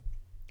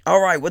All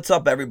right, what's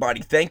up,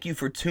 everybody? Thank you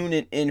for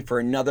tuning in for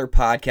another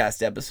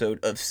podcast episode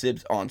of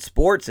Sibs on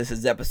Sports. This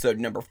is episode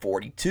number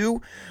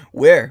 42,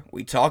 where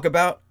we talk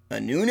about a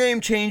new name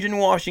change in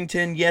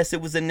Washington. Yes,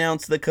 it was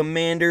announced, the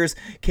Commanders.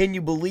 Can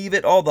you believe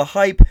it? All the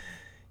hype.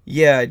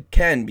 Yeah, I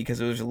can because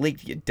it was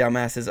leaked, you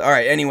dumbasses. All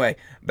right, anyway,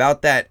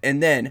 about that.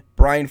 And then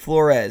Brian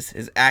Flores,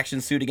 his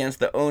action suit against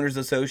the owners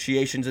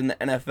associations in the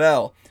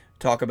NFL.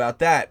 Talk about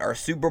that. Our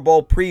Super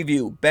Bowl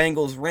preview,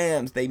 Bengals,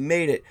 Rams, they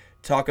made it.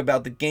 Talk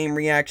about the game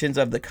reactions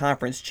of the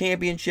conference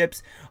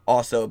championships.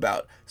 Also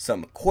about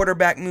some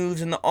quarterback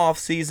moves in the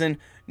offseason,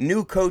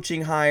 new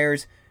coaching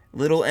hires,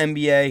 little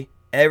NBA,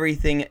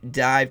 everything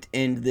dived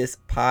into this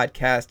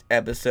podcast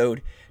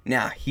episode.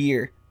 Now,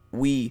 here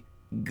we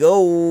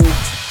go.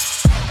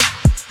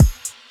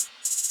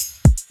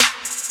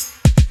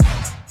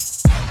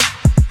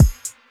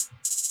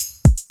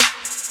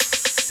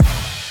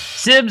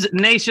 Sibs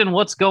Nation,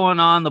 what's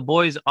going on? The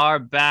boys are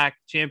back.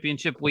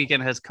 Championship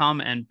weekend has come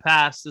and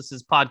passed. This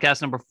is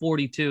podcast number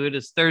 42. It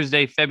is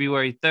Thursday,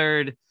 February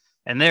 3rd,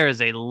 and there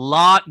is a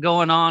lot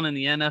going on in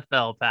the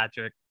NFL,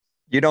 Patrick.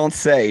 You don't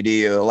say, do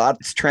you? A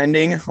lot's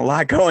trending, a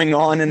lot going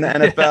on in the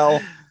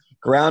NFL.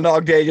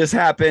 Groundhog Day just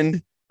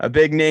happened, a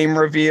big name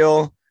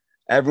reveal.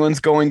 Everyone's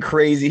going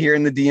crazy here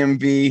in the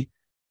DMV.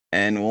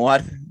 And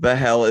what the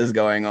hell is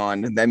going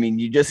on? I mean,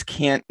 you just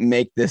can't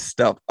make this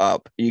stuff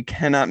up. You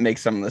cannot make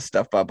some of this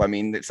stuff up. I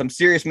mean, some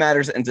serious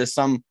matters into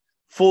some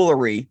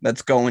foolery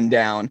that's going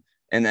down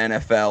in the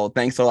NFL.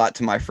 Thanks a lot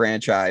to my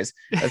franchise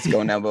that's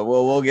going down, but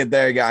we'll get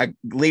there. I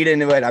lead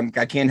into it.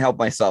 I can't help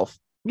myself.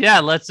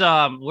 Yeah, let's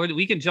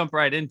we can jump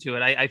right into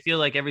it. I feel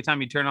like every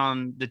time you turn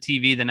on the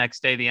TV the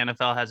next day, the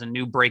NFL has a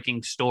new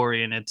breaking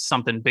story, and it's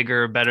something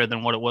bigger or better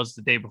than what it was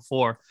the day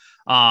before.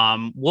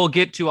 We'll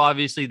get to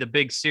obviously the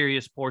big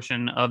serious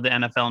portion of the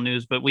NFL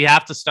news, but we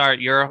have to start.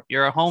 You're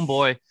a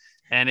homeboy,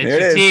 and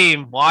it's your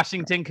team,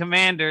 Washington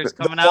Commanders,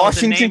 coming out.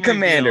 Washington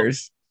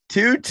Commanders,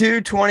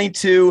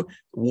 2222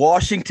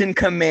 Washington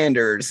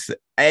Commanders.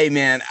 Hey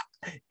man,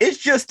 it's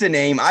just a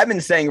name. I've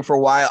been saying it for a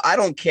while. I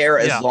don't care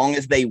as long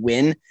as they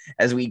win,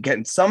 as we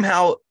can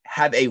somehow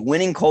have a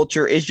winning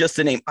culture. It's just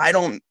a name.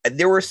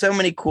 There were so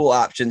many cool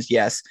options,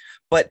 yes,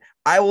 but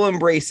I will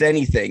embrace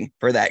anything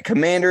for that.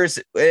 Commanders,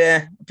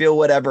 feel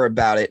whatever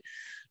about it.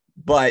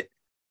 But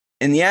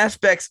in the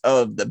aspects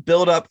of the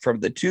buildup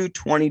from the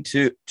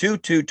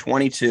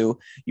 222,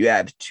 you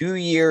have 2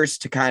 years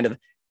to kind of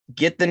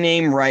get the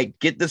name right,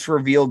 get this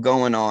reveal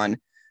going on.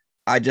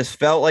 I just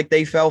felt like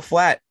they fell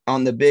flat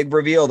on the big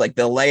reveal, like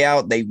the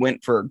layout. They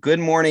went for Good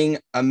Morning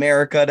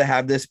America to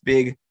have this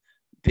big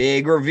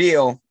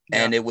reveal,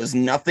 and it was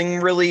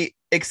nothing really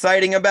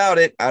exciting about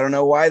it. I don't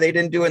know why they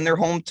didn't do it in their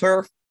home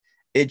turf.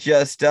 It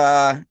just,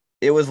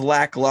 it was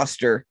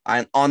lackluster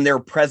on their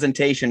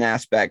presentation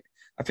aspect.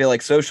 I feel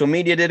like social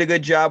media did a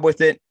good job with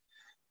it,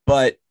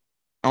 but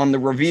on the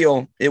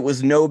reveal, it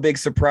was no big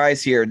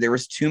surprise here. There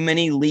was too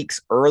many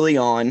leaks early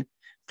on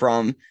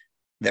from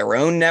their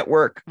own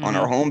network on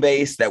our home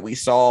base that we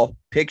saw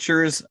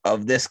pictures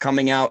of this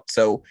coming out.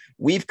 So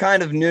we've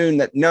kind of known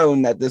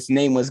that this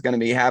name was going to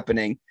be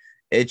happening.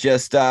 It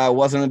just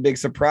wasn't a big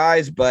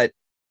surprise, but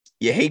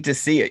you hate to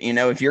see it. You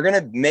know, if you're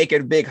going to make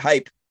a big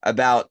hype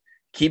about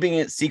keeping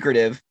it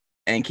secretive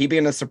and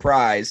keeping it a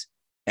surprise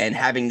and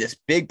having this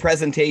big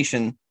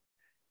presentation,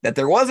 that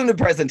there wasn't a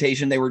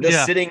presentation. They were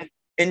just sitting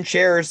in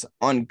chairs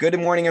on Good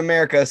Morning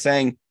America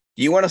saying,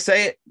 do you want to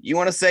say it? You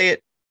want to say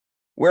it?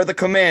 We're the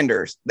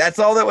Commanders. That's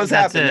all that was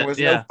happening. There was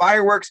no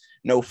fireworks,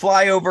 no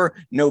flyover,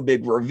 no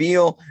big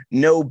reveal,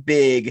 no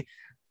big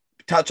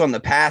touch on the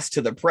past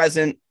to the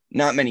present.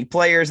 Not many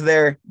players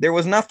there. There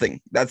was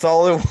nothing. That's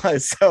all it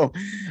was. So,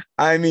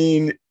 I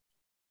mean,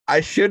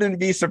 I shouldn't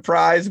be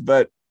surprised,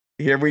 but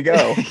here we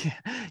go.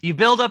 You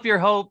build up your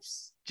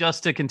hopes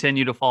just to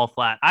continue to fall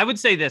flat. I would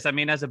say this. I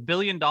mean, as a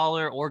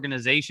billion-dollar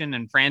organization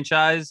and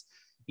franchise,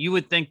 you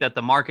would think that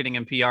the marketing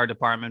and PR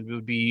department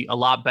would be a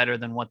lot better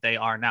than what they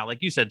are now.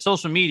 Like you said,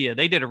 social media,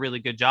 they did a really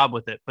good job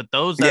with it. But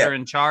those that are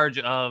in charge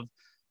of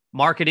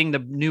marketing the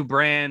new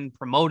brand,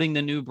 promoting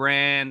the new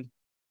brand,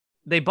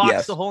 they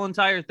botched the whole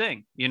entire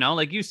thing. You know,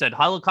 like you said,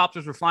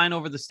 helicopters were flying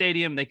over the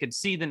stadium. They could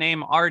see the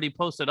name already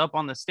posted up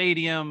on the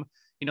stadium.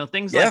 You know,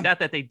 things like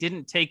that they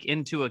didn't take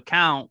into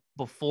account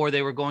before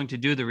they were going to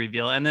do the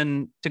reveal. And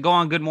then to go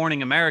on Good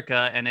Morning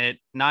America and it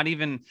not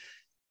even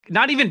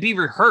be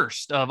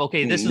rehearsed of,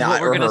 okay, this is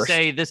what we're going to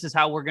say. This is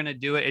how we're going to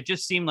do it. It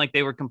just seemed like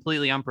they were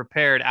completely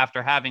unprepared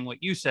after having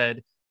what you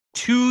said,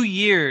 2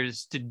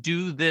 years to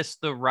do this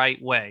the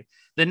right way.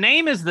 The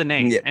name is the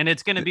name and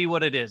it's going to be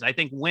what it is. I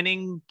think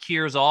winning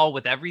cures all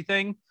with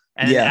everything.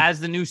 And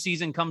as the new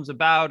season comes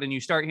about and you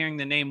start hearing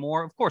the name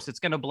more, of course, it's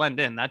going to blend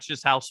in. That's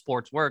just how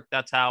sports work.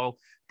 That's how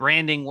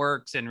branding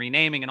works and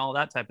renaming and all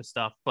that type of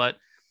stuff. But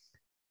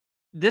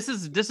this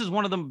is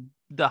one of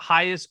the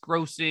highest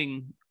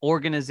grossing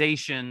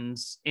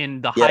organizations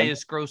in the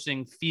highest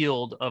grossing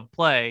field of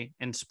play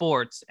in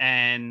sports,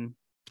 and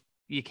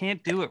you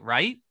can't do it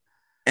right.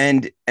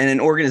 And an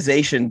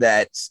organization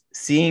that's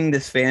seeing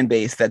this fan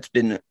base that's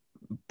been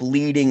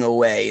bleeding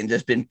away and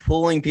just been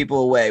pulling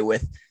people away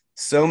with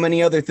so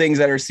many other things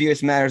that are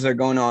serious matters are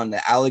going on.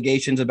 The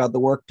allegations about the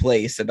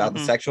workplace, about the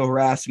sexual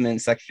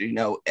harassment,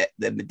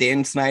 the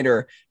Dan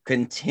Snyder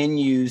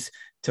continues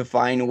to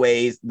find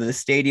ways. The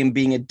stadium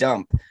being a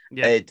dump,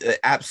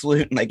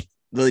 absolute like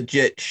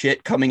legit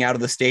shit coming out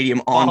of the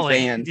stadium on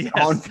fans.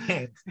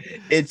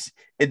 It's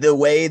the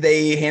way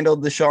they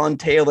handled the Sean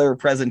Taylor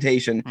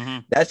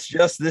presentation. That's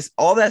just this.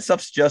 All that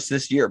stuff's just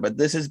this year, but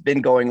this has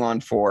been going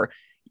on for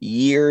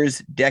years,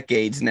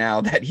 decades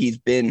now that he's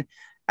been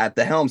at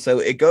the helm. So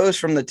it goes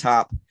from the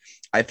top.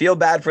 I feel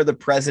bad for the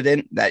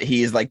president that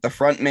he's like the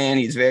front man.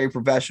 He's very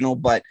professional,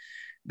 but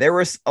there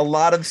was a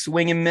lot of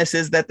swing and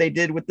misses that they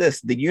did with this.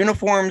 The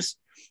uniforms,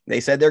 they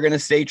said they're going to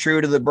stay true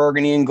to the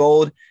burgundy and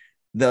gold.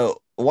 The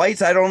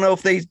whites, I don't know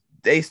if they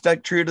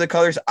stuck true to the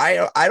colors.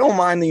 I don't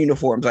mind the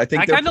uniforms. I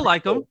kind of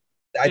like them.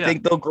 I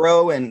think they'll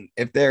grow, and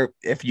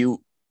if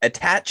you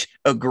attach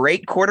a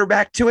great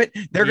quarterback to it,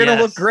 they're going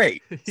to look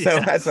great. So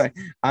that's why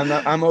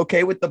I'm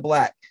okay with the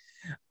black.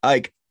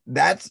 Like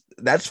that's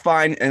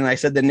fine. And I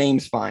said the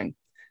name's fine.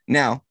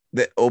 Now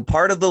the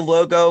part of the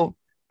logo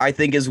I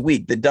think is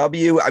weak. The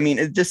W, I mean,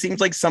 it just seems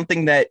like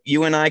something that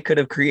you and I could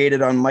have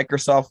created on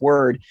Microsoft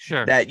Word.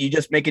 That you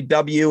just make a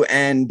W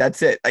and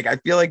that's it. Like I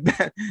feel like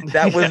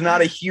that was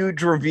not a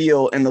huge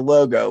reveal in the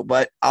logo,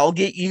 but I'll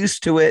get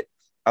used to it.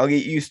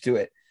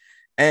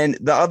 And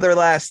the other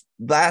last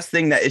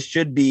thing that it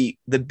should be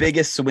the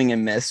biggest swing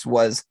and miss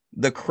was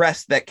the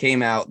crest that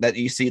came out that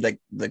you see, like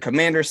the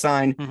Commander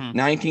sign,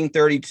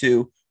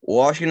 1932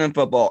 Washington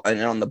Football,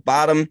 and on the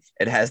bottom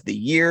it has the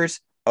years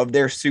of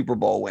their Super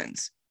Bowl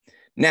wins.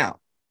 Now,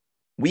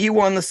 we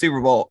won the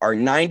Super Bowl. Our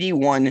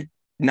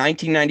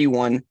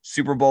 1991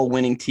 Super Bowl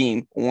winning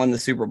team won the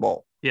Super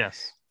Bowl.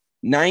 Yes.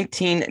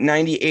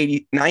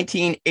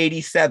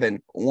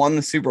 1987 won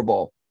the Super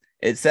Bowl.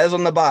 It says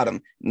on the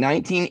bottom,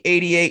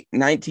 1988,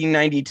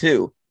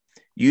 1992.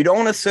 You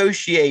don't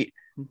associate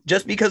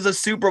just because the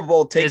Super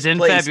Bowl takes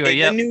place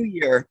February, in the new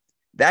year.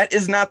 That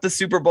is not the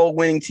Super Bowl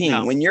winning team.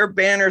 No. When your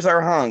banners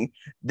are hung,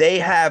 they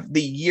have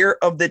the year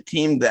of the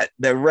team that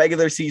the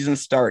regular season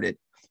started.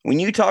 When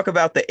you talk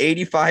about the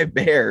 85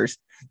 Bears,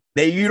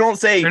 you don't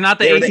say they're not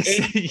the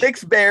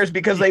 86 Bears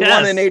because they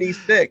won in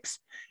 86.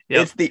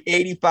 Yep. It's the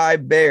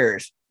 85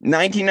 Bears.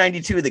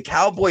 1992, the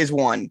Cowboys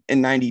won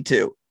in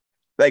 92.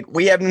 Like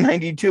we have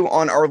 92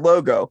 on our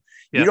logo.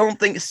 Yep. You don't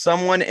think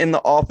someone in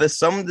the office,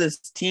 some of this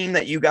team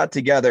that you got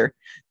together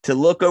to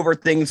look over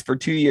things for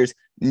 2 years,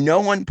 no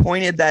one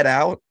pointed that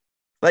out?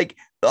 Like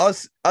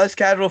us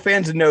casual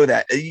fans know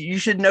that. You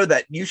should know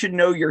that. You should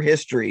know your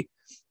history.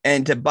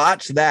 And to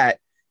botch that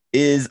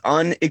is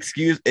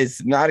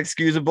it's not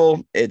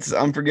excusable. It's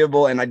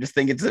unforgivable. And I just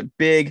think it's a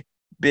big,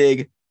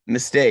 big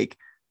mistake.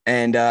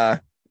 And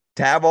to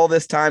have all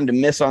this time to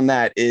miss on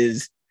that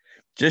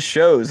just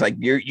shows like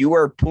you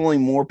are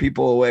pulling more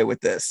people away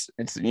with this.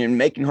 It's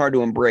making hard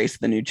to embrace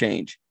the new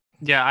change.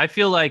 Yeah, I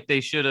feel like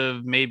they should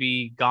have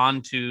maybe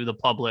gone to the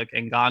public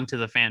and gone to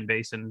the fan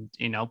base and,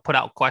 put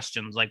out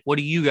questions like, what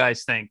do you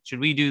guys think? Should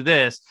we do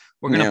this?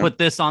 We're going to put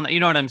this on. You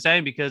know what I'm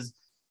saying? Because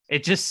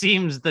it just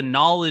seems the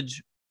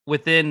knowledge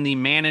within the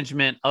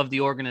management of the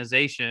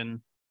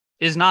organization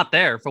is not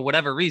there for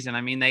whatever reason.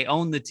 I mean, they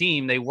own the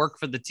team, they work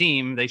for the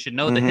team, they should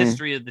know the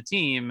history of the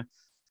team,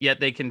 yet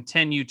they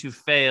continue to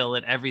fail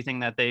at everything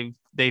that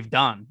they've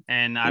done.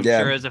 And I'm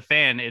sure as a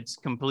fan, it's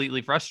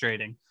completely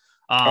frustrating.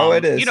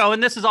 It is.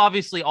 And this is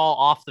obviously all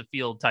off the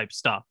field type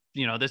stuff.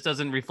 This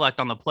doesn't reflect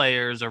on the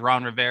players or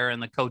Ron Rivera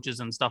and the coaches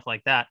and stuff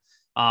like that.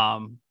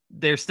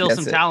 There's still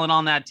some talent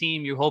on that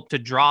team. You hope to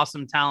draw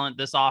some talent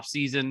this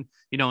offseason,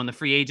 in the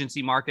free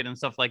agency market and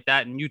stuff like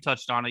that. And you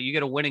touched on it. You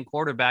get a winning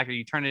quarterback or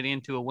you turn it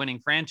into a winning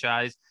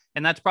franchise.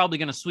 And that's probably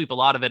going to sweep a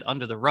lot of it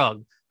under the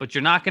rug. But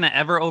you're not going to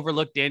ever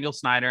overlook Daniel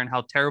Snyder and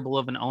how terrible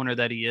of an owner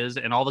that he is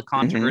and all the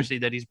controversy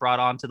that he's brought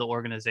onto the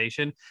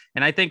organization.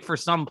 And I think for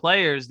some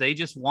players, they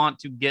just want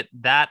to get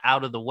that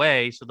out of the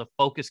way so the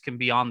focus can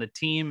be on the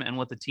team and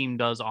what the team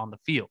does on the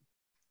field.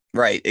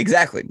 Right,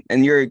 exactly.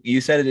 And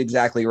you said it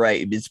exactly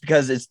right. It's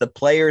because it's the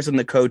players and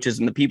the coaches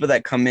and the people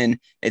that come in.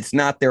 It's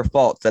not their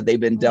fault that they've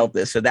been dealt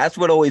this. So that's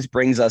what always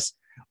brings us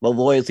the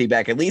loyalty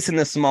back, at least in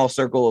this small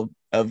circle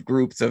of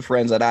groups of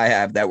friends that I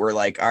have that were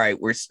like, all right,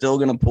 we're still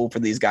going to pull for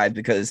these guys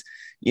because,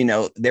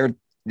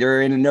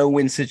 they're in a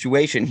no-win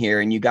situation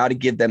here and you got to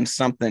give them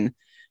something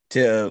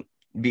to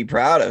be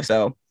proud of.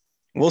 So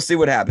we'll see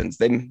what happens.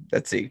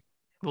 Let's see.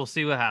 We'll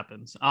see what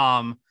happens.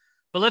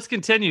 But let's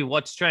continue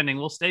what's trending.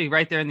 We'll stay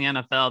right there in the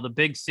NFL. The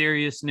big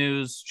serious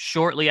news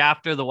shortly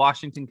after the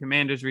Washington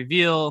Commanders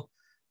reveal,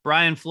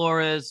 Brian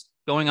Flores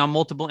going on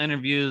multiple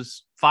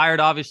interviews, fired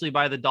obviously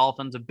by the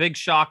Dolphins, a big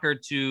shocker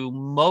to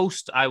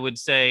most, I would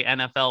say,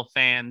 NFL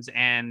fans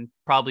and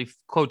probably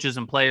coaches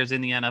and players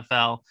in the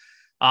NFL.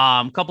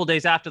 A couple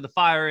days after the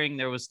firing,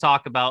 there was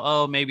talk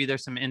about, maybe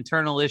there's some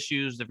internal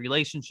issues. The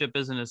relationship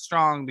isn't as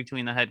strong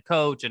between the head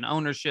coach and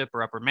ownership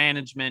or upper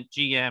management,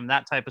 GM,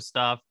 that type of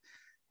stuff.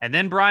 And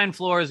then Brian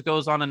Flores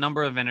goes on a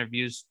number of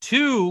interviews.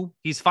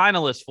 He's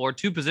finalist for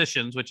two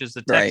positions, which is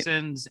the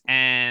Texans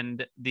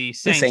and the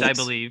Saints, I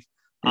believe.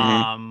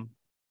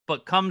 But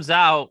but comes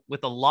out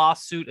with a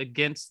lawsuit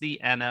against the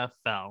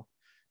NFL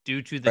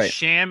due to the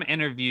sham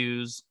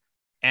interviews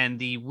and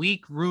the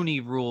weak Rooney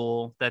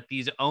rule that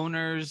these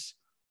owners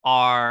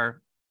are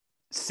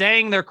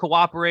saying they're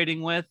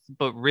cooperating with,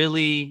 but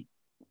really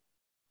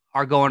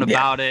are going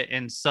about it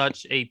in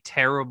such a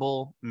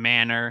terrible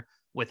manner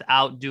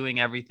without doing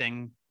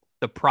everything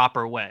the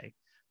proper way.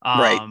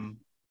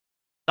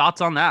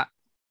 Thoughts on that?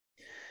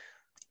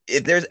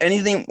 If there's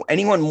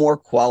anyone more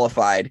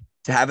qualified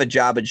to have a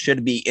job, it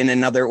should be in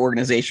another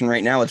organization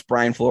right now, it's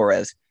Brian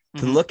Flores.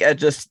 To look at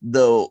just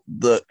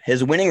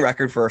his winning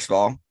record, first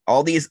of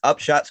all these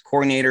upshots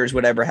coordinators,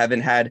 whatever,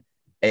 haven't had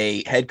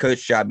a head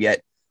coach job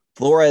yet.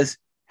 Flores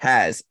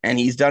has, and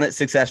he's done it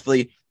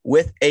successfully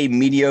with a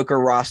mediocre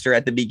roster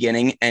at the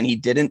beginning, and he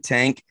didn't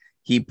tank.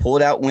 He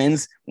pulled out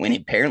wins when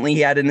apparently he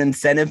had an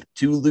incentive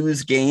to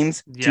lose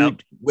games,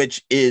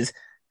 which is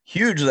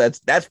huge.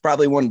 That's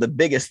probably one of the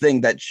biggest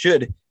things that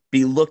should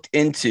be looked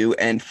into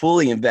and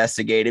fully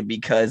investigated,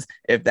 because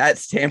if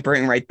that's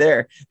tampering right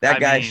there,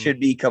 that guy should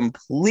be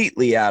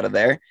completely out of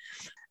there.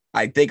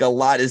 I think a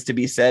lot is to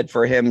be said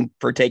for him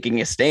for taking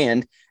a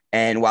stand.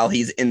 And while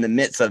he's in the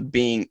midst of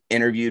being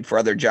interviewed for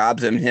other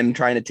jobs and him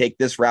trying to take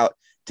this route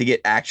to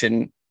get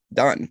action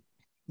done.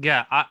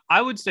 Yeah,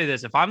 I would say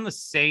this. If I'm the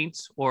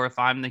Saints or if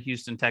I'm the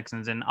Houston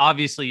Texans, and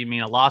obviously you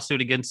mean a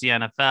lawsuit against the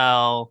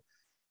NFL,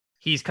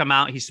 he's come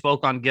out, he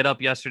spoke on Get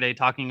Up yesterday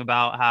talking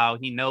about how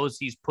he knows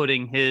he's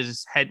putting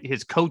his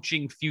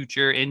coaching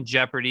future in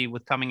jeopardy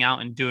with coming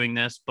out and doing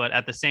this. But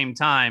at the same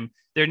time,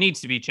 there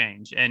needs to be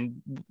change.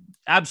 And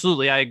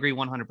absolutely, I agree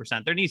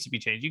 100%. There needs to be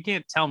change. You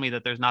can't tell me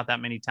that there's not that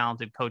many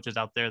talented coaches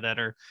out there that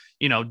are,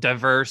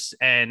 diverse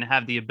and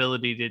have the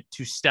ability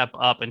to step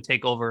up and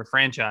take over a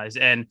franchise.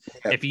 And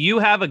if you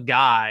have a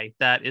guy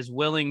that is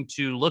willing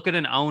to look at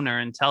an owner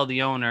and tell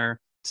the owner,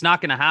 it's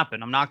not going to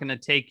happen. I'm not going to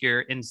take your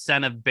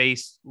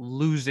incentive-based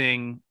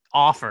losing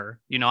offer.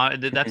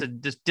 That's a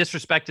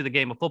disrespect to the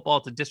game of football.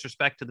 It's a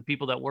disrespect to the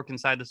people that work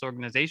inside this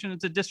organization.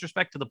 It's a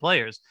disrespect to the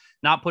players,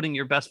 not putting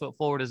your best foot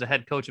forward as a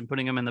head coach and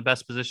putting them in the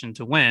best position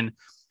to win.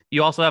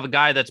 You also have a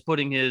guy that's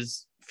putting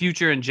his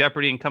future in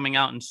jeopardy and coming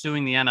out and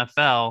suing the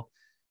NFL.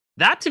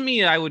 That, to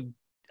me, I would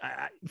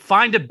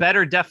find a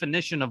better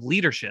definition of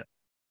leadership.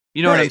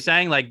 You know what I'm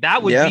saying? Like,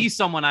 that would be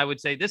someone I would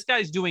say, this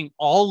guy's doing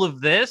all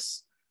of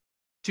this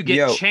to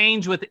get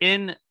change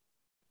within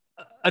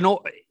in the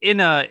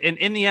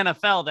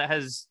NFL that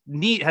has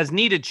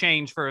needed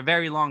change for a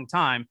very long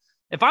time.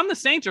 If I'm the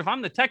Saints or if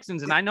I'm the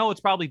Texans, and I know it's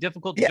probably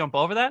difficult to jump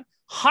over that,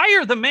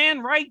 hire the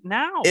man right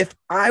now. If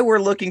I were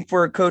looking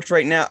for a coach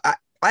right now,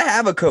 I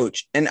have a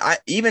coach, and I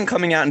even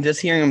coming out and just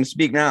hearing him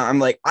speak now, I'm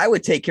like, I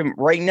would take him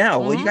right now.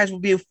 Well, you guys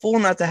would be a fool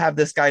not to have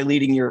this guy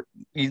leading your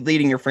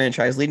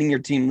franchise, leading your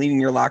team,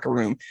 leading your locker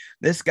room.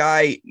 This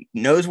guy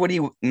knows what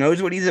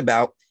he's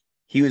about.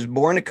 He was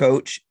born a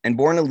coach and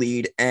born to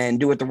lead and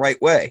do it the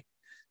right way.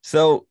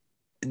 So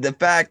the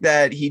fact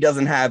that he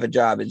doesn't have a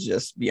job is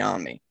just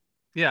beyond me.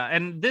 Yeah,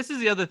 and this is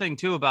the other thing,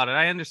 too, about it.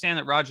 I understand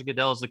that Roger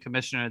Goodell is the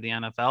commissioner of the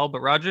NFL,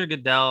 but Roger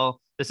Goodell,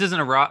 this isn't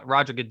a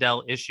Roger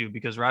Goodell issue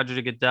because Roger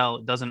Goodell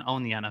doesn't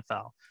own the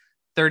NFL.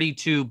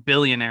 32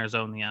 billionaires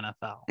own the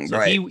NFL.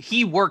 So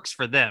he works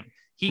for them.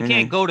 He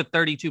can't go to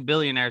 32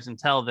 billionaires and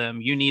tell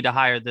them, you need to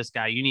hire this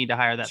guy, you need to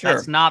hire that. Sure.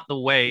 That's not the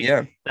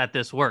way that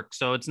this works.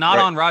 So it's not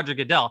on Roger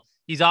Goodell.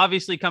 He's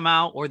obviously come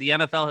out, or the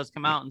NFL has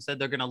come out and said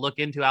they're going to look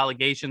into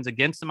allegations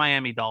against the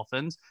Miami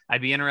Dolphins.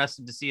 I'd be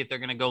interested to see if they're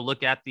going to go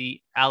look at the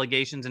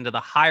allegations into the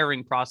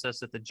hiring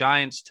process that the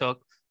Giants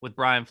took with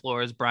Brian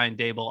Flores, Brian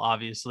Dable,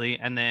 obviously,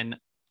 and then a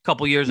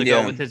couple years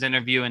ago with his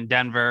interview in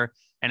Denver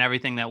and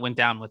everything that went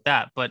down with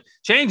that. But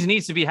change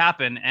needs to be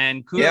happen,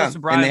 and kudos to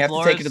Brian Flores. And they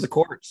have to take it to the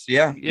courts.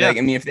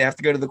 If they have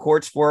to go to the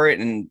courts for it,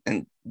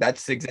 and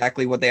that's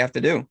exactly what they have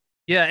to do.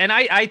 Yeah, and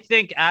I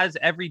think as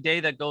every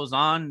day that goes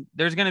on,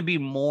 there's going to be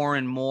more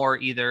and more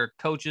either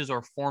coaches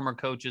or former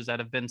coaches that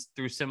have been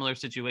through similar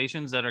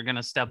situations that are going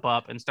to step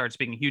up and start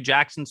speaking. Hugh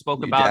Jackson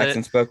spoke about it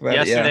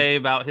yesterday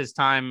about his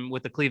time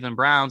with the Cleveland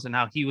Browns and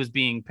how he was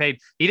being paid.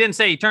 He didn't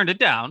say he turned it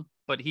down,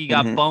 but he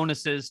got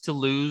bonuses to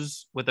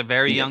lose with a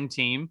very young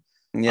team.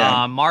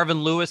 Yeah.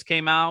 Marvin Lewis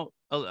came out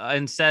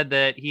and said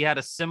that he had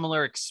a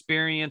similar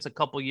experience a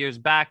couple years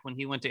back when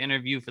he went to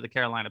interview for the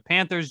Carolina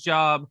Panthers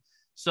job.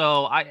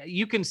 So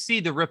you can see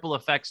the ripple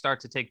effect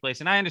start to take place.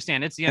 And I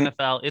understand it's the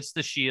NFL, it's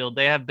the Shield.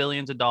 They have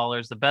billions of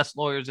dollars, the best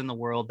lawyers in the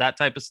world, that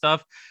type of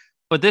stuff.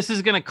 But this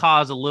is going to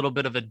cause a little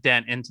bit of a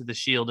dent into the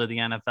Shield of the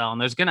NFL. And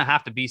there's going to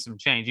have to be some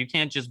change. You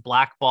can't just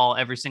blackball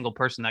every single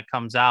person that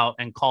comes out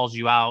and calls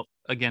you out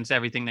against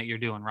everything that you're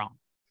doing wrong.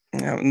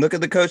 Yeah, look at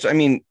the coach. I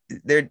mean,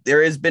 there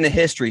has been a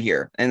history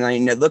here. And I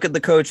look at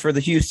the coach for the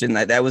Houston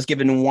that was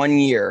given 1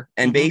 year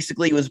and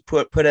basically was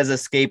put as a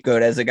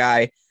scapegoat, as a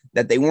guy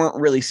that they weren't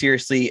really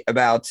seriously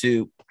about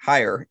to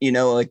hire,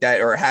 like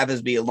that, or have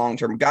as be a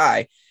long-term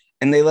guy.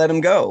 And they let him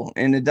go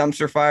in the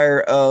dumpster fire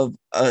of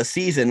a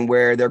season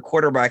where their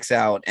quarterback's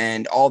out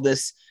and all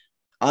this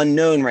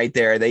unknown right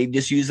there. They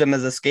just use them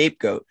as a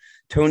scapegoat.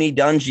 Tony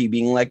Dungy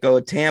being let go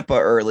of Tampa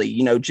early.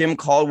 Jim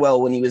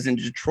Caldwell when he was in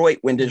Detroit,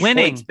 when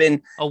Detroit's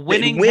been a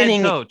winning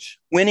head coach,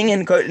 winning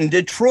in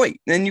Detroit.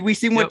 And we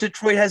see what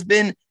Detroit has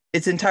been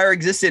its entire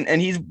existence, and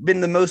he's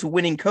been the most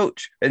winning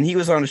coach. And he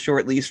was on a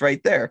short lease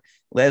right there.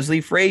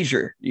 Leslie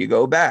Frazier, you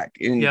go back,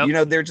 and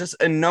there's just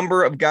a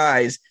number of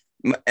guys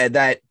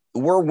that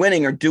were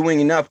winning or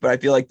doing enough, but I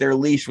feel like their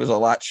leash was a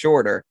lot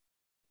shorter.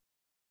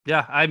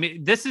 Yeah, I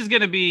mean, this is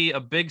going to be a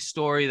big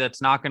story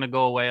that's not going to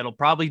go away. It'll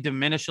probably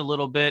diminish a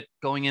little bit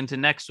going into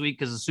next week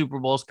because the Super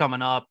Bowl's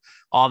coming up.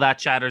 All that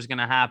chatter is going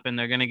to happen.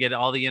 They're going to get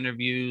all the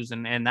interviews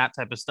and that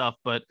type of stuff.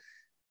 But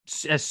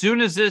as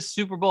soon as this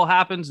Super Bowl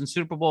happens and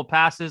Super Bowl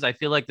passes, I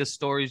feel like this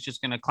story is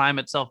just going to climb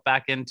itself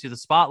back into the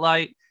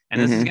spotlight.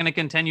 And this is going to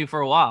continue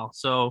for a while.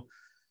 So,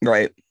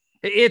 right.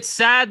 It's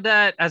sad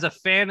that as a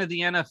fan of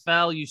the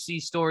NFL, you see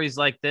stories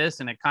like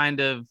this and it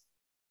kind of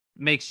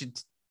makes you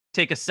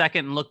take a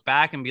second and look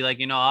back and be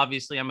like,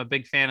 obviously I'm a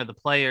big fan of the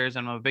players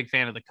and I'm a big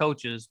fan of the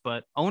coaches,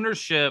 but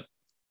ownership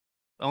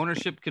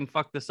can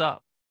fuck this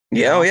up.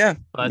 Yeah. Oh yeah.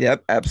 But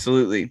yep.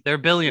 Absolutely. They're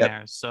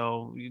billionaires. Yep.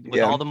 So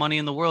with all the money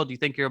in the world, you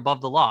think you're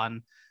above the law,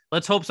 and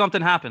let's hope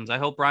something happens. I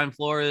hope Brian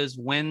Flores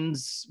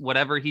wins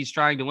whatever he's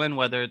trying to win,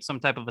 whether it's some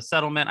type of a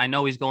settlement. I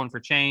know he's going for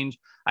change.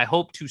 I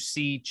hope to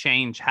see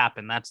change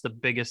happen. That's the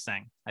biggest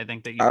thing. I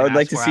think that I would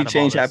like to see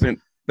change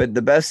happen, but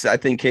the best, I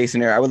think, case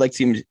scenario, I would like to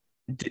see him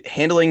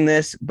handling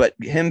this, but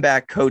him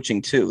back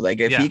coaching too.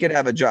 Like if he could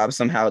have a job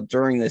somehow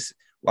during this,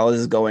 while this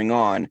is going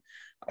on,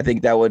 I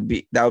think that would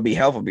be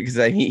helpful because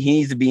he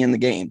needs to be in the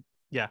game.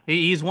 Yeah,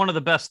 he's one of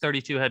the best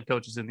 32 head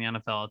coaches in the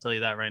NFL. I'll tell you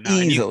that right now.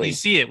 Easily. And you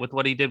see it with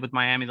what he did with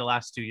Miami the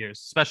last 2 years,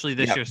 especially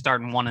this year,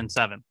 starting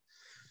 1-7.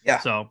 Yeah.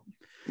 So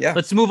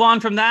let's move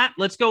on from that.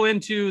 Let's go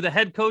into the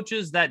head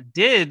coaches that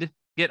did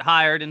get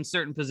hired in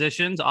certain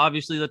positions.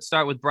 Obviously, let's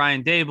start with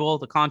Brian Daboll.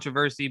 The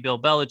controversy, Bill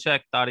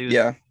Belichick thought he was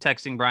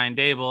texting Brian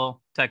Daboll,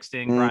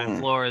 texting Brian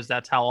Flores.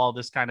 That's how all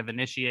this kind of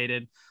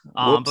initiated.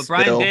 But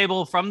Brian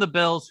Daboll from the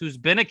Bills, who's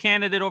been a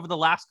candidate over the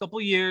last couple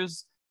of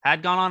years,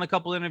 had gone on a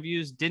couple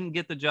interviews, didn't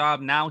get the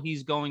job. Now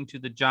he's going to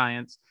the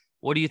Giants.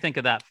 What do you think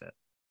of that fit?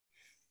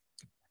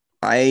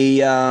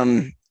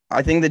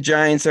 I think the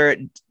Giants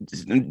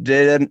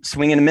did a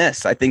swing and a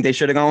miss. I think they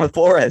should have gone with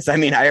Flores. I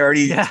mean, I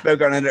already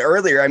spoke on it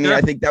earlier. I mean,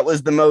 I think that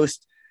was the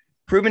most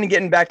proven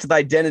getting back to the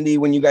identity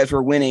when you guys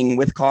were winning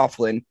with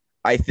Coughlin.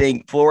 I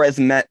think Flores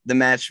met the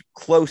match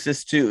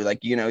closest to,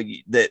 like,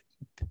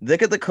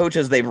 look at the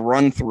coaches they've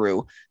run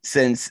through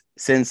since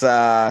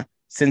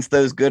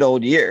those good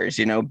old years.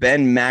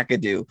 Ben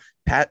McAdoo,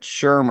 Pat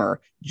Shurmur,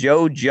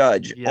 Joe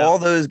Judge, all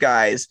those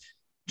guys,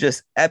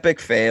 just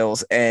epic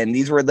fails. And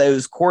these were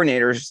those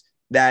coordinators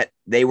that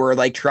they were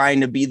like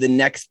trying to be the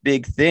next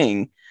big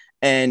thing.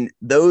 And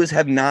those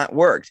have not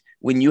worked.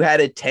 When you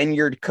had a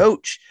tenured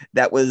coach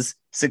that was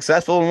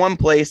successful in one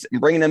place and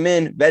bringing them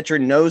in,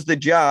 veteran, knows the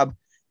job,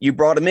 you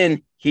brought him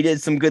in, he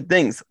did some good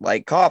things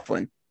like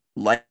Coughlin,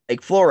 like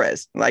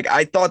Flores. Like,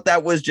 I thought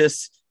that was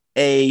just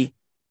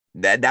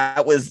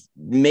that was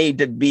made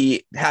to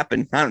be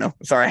happen. I don't know.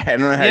 Sorry, I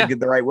don't know how to get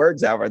the right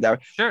words out right there.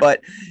 Sure.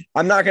 But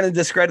I'm not going to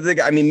discredit the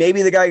guy. I mean,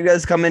 maybe the guy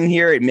does come in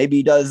here and maybe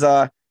he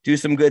does do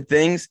some good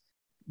things.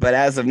 But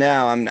as of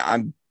now,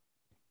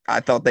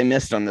 I thought they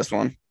missed on this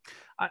one.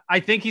 I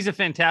think he's a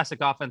fantastic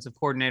offensive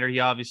coordinator.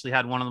 He obviously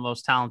had one of the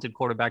most talented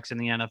quarterbacks in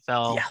the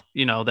NFL,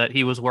 that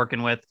he was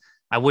working with.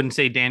 I wouldn't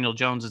say Daniel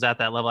Jones is at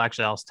that level.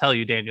 Actually, I'll tell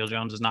you, Daniel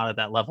Jones is not at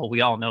that level.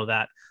 We all know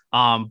that.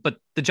 But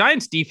the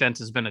Giants defense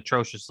has been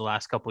atrocious the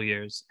last couple of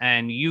years,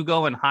 and you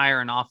go and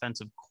hire an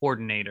offensive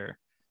coordinator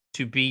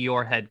to be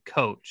your head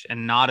coach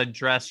and not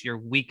address your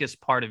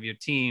weakest part of your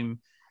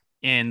team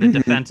in the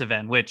defensive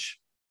end, which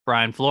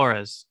Brian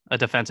Flores, a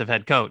defensive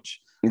head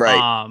coach.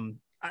 Right.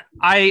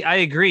 I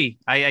agree.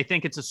 I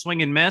think it's a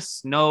swing and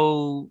miss.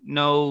 No,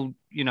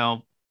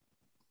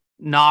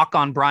 knock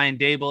on Brian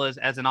Daboll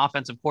as an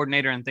offensive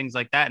coordinator and things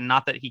like that. And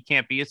not that he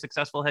can't be a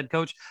successful head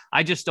coach.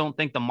 I just don't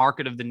think the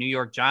market of the New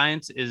York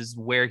Giants is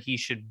where he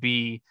should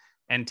be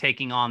and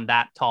taking on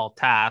that tall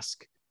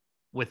task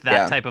with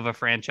that type of a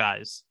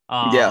franchise.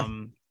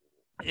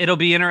 It'll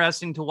be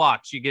interesting to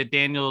watch. You get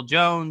Daniel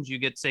Jones, you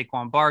get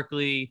Saquon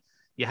Barkley,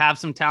 you have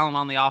some talent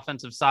on the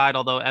offensive side,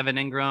 although Evan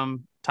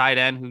Ingram, tight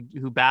end,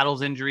 who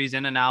battles injuries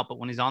in and out, but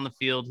when he's on the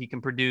field, he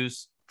can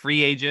produce.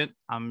 Free agent.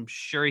 I'm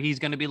sure he's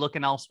going to be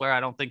looking elsewhere.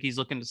 I don't think he's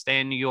looking to stay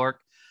in New York.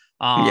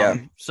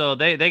 So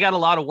they got a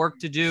lot of work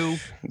to do.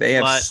 They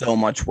have so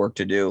much work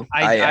to do.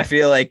 I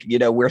feel like,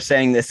 we're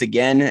saying this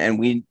again, and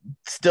we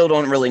still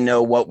don't really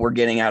know what we're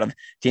getting out of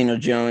Daniel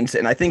Jones.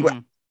 And I think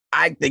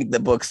I think the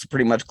book's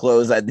pretty much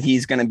closed. That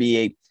he's going to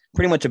be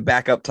pretty much a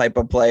backup type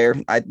of player.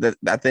 I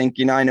think,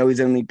 I know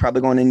he's only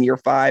probably going in year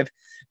 5,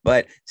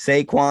 but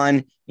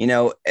Saquon,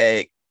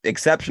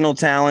 exceptional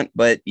talent,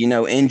 but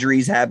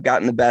injuries have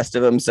gotten the best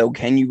of him. So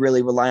can you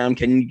really rely on?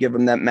 Can you give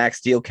him that max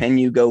deal? Can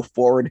you go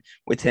forward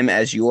with him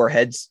as your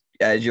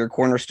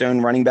cornerstone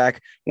running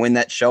back when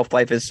that shelf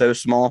life is so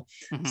small?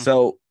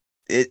 So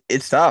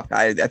it's tough.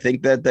 I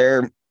think that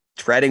they're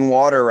treading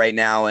water right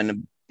now,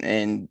 and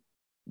in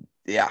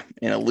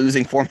a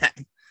losing format.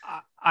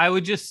 I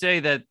would just say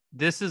that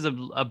this is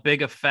a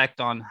big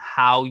effect on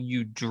how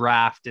you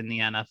draft in the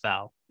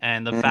NFL.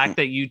 And the fact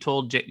that you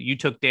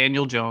took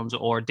Daniel Jones,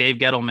 or Dave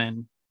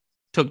Gettleman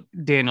took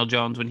Daniel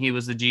Jones when he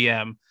was the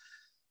GM.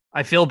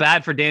 I feel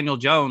bad for Daniel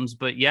Jones,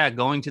 but yeah,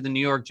 going to the New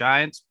York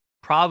Giants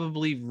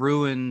probably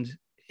ruined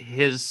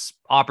his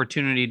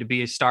opportunity to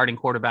be a starting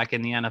quarterback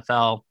in the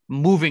NFL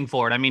moving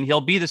forward. I mean,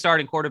 he'll be the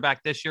starting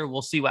quarterback this year.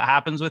 We'll see what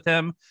happens with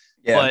him.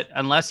 Yeah. But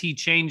unless he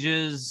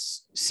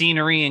changes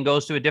scenery and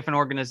goes to a different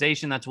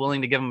organization that's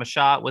willing to give him a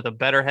shot with a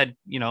better head,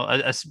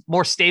 a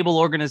more stable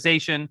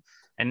organization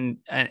and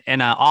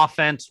an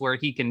offense where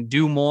he can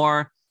do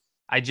more,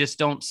 I just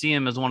don't see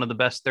him as one of the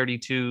best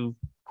 32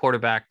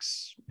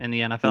 quarterbacks in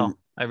the NFL.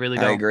 I really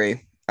don't.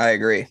 I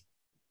agree.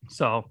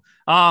 So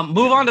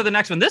move on to the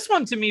next one. This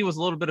one to me was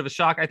a little bit of a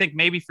shock. I think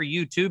maybe for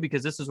you too,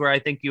 because this is where I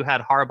think you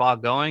had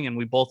Harbaugh going and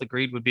we both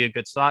agreed would be a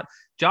good spot.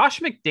 Josh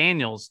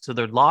McDaniels to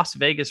the Las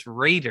Vegas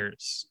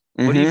Raiders.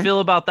 What do you feel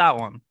about that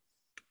one?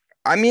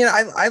 I mean,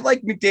 I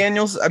like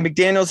McDaniels.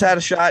 McDaniels had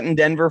a shot in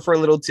Denver for a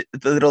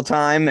little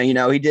time.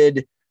 He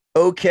did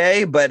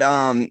okay, but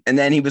and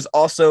then he was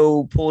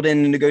also pulled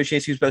in the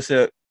negotiations. He was supposed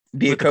to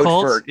be a coach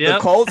for the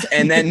Colts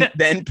and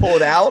then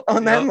pulled out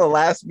on them the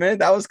last minute.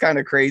 That was kind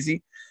of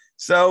crazy.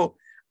 So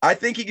I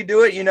think he could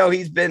do it.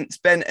 He's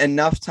spent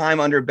enough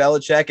time under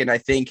Belichick. And I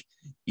think,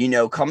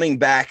 coming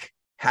back,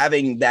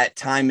 having that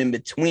time in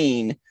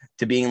between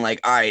to being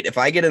like, all right, if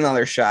I get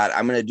another shot,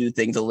 I'm going to do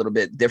things a little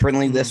bit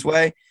differently this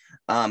way.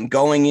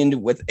 Going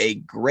in with a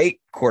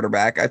great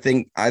quarterback. I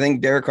think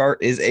Derek Carr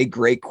is a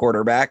great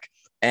quarterback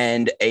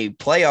and a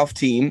playoff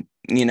team.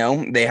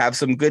 They have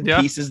some good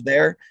pieces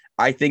there.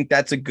 I think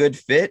that's a good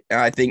fit.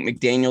 I think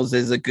McDaniels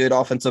is a good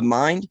offensive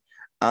mind.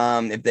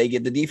 If they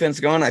get the defense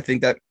going, I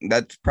think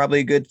that's probably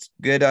a good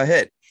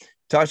hit.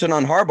 Touching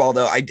on Harbaugh,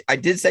 though, I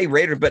did say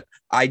Raiders, but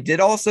I did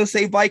also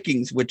say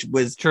Vikings, which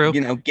was true.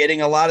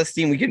 Getting a lot of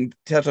steam. We can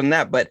touch on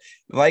that, but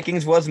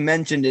Vikings was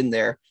mentioned in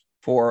there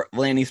for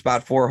landing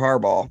spot for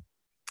Harbaugh.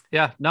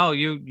 Yeah, no,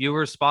 you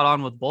were spot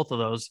on with both of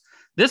those.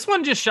 This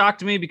one just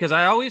shocked me because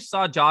I always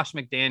saw Josh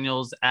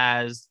McDaniels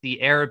as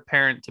the heir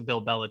apparent to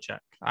Bill Belichick.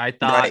 I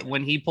thought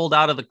when he pulled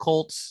out of the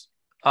Colts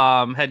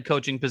head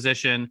coaching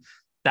position,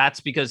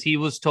 that's because he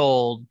was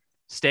told,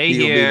 stay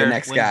here.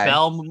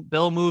 When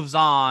Bill moves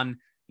on,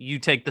 you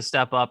take the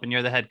step up and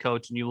you're the head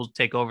coach and you will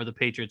take over the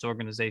Patriots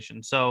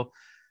organization. So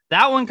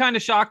that one kind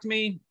of shocked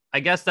me. I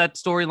guess that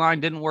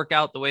storyline didn't work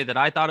out the way that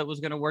I thought it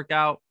was going to work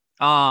out.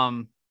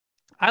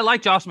 I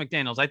like Josh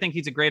McDaniels. I think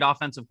he's a great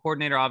offensive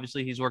coordinator.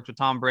 Obviously, he's worked with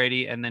Tom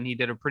Brady, and then he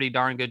did a pretty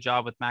darn good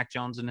job with Mac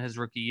Jones in his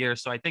rookie year.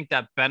 So I think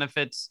that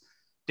benefits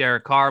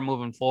Derek Carr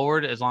moving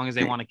forward, as long as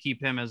they want to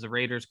keep him as the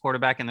Raiders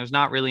quarterback. And there's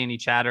not really any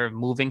chatter of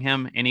moving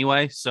him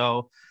anyway.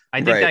 So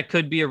I think that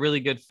could be a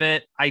really good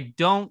fit. I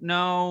don't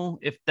know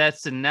if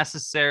that's a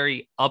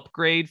necessary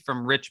upgrade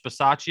from Rich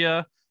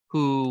Bisaccia,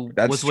 who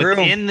was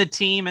within the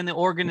team and the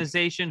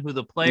organization, who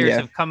the players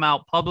have come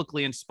out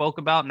publicly and spoke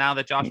about now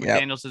that Josh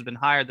McDaniels has been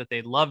hired, that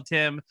they loved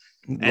him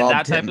and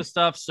that type of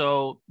stuff.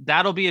 So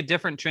that'll be a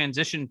different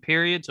transition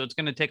period. So it's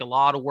going to take a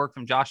lot of work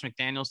from Josh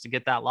McDaniels to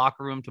get that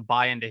locker room to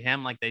buy into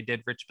him like they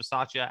did Rich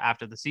Bisaccia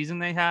after the season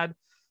they had.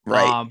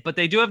 Right. But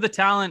they do have the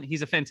talent.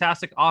 He's a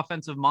fantastic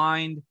offensive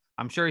mind.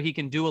 I'm sure he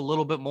can do a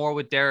little bit more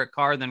with Derek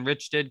Carr than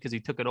Rich did because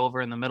he took it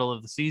over in the middle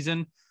of the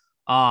season.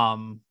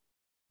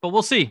 But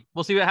we'll see.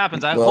 We'll see what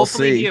happens.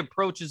 Hopefully he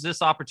approaches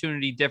this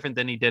opportunity different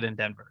than he did in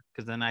Denver,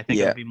 because then I think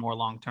it'll be more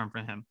long-term for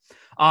him.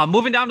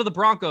 Moving down to the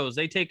Broncos,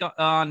 they take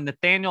on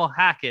Nathaniel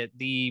Hackett,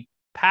 the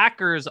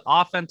Packers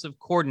offensive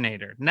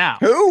coordinator. Now,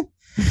 who?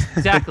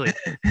 Exactly.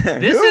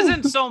 This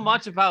isn't so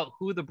much about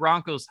who the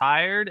Broncos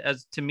hired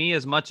as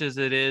much as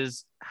it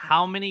is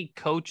how many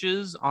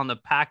coaches on the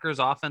Packers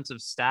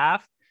offensive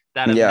staff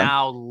that have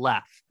now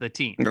left the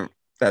team.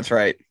 That's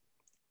right.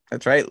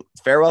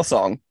 Farewell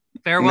song.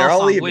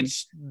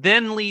 Which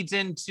then leads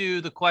into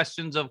the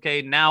questions of,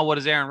 okay, now what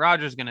is Aaron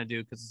Rodgers going to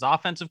do? Because his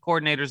offensive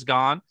coordinator's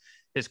gone,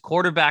 his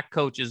quarterback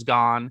coach is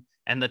gone,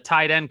 and the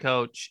tight end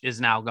coach is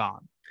now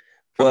gone.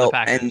 Well,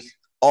 and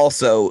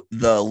also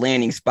the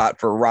landing spot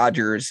for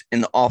Rodgers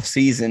in the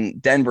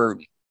offseason,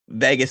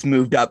 Vegas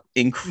moved up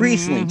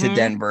increasingly to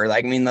Denver.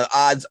 The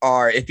odds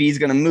are if he's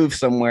going to move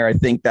somewhere, I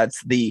think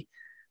that's the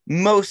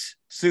most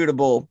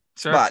suitable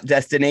spot,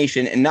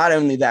 destination. And not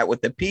only that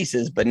with the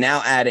pieces, but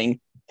now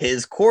adding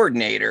his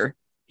coordinator.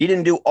 He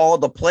didn't do all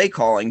the play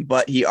calling,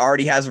 but he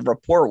already has a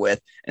rapport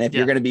with. And if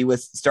you're going to be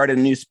starting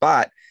a new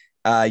spot,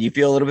 you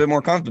feel a little bit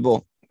more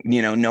comfortable,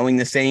 knowing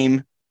the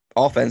same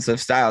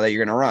offensive style that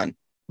you're going to run.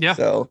 Yeah.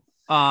 So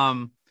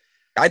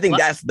I think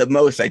that's the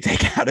most I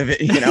take out of it.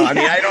 I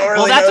don't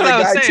really that's know what I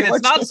was saying.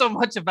 It's not so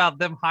much about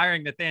them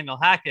hiring Nathaniel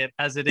Hackett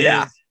as it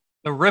is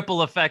the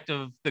ripple effect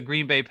of the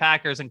Green Bay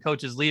Packers and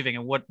coaches leaving.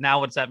 And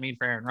what's that mean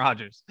for Aaron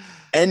Rodgers?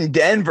 And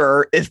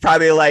Denver is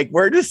probably like,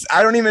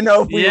 I don't even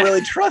know if we really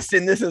trust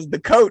in this as the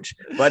coach,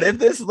 but if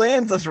this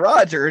lands us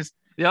Rodgers,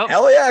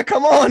 hell yeah,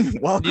 come on.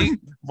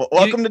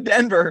 Welcome to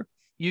Denver.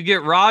 You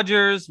get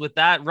Rodgers with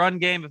that run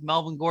game if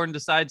Melvin Gordon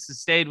decides to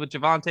stay with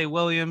Javonte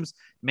Williams.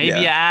 Maybe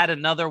you add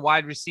another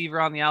wide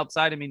receiver on the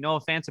outside. I mean,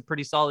 Noah Fant's a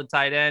pretty solid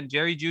tight end.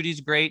 Jerry Jeudy's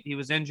great. He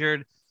was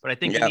injured, but I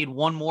think you need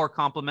one more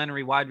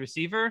complimentary wide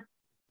receiver.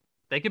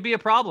 They could be a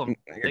problem.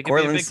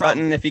 Cortland Sutton,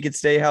 problem. If he could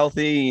stay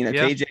healthy,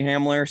 KJ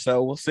Hamler.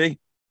 So we'll see.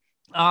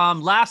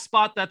 Last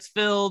spot that's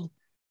filled,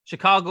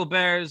 Chicago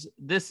Bears.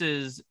 This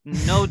is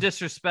no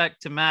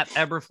disrespect to Matt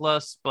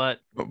Eberflus, but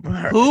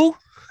who?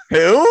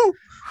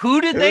 Who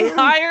did they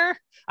hire?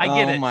 I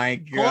get it. Oh, my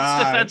God.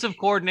 Colts defensive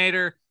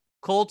coordinator.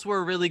 Colts were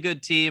a really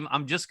good team.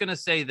 I'm just going to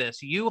say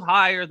this. You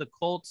hire the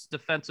Colts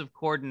defensive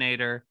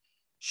coordinator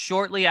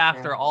shortly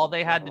after all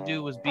they had to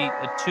do was beat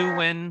a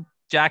 2-win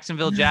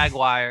Jacksonville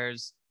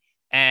Jaguars,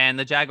 and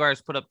the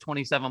Jaguars put up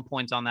 27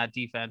 points on that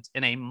defense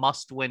in a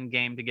must-win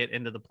game to get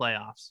into the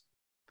playoffs.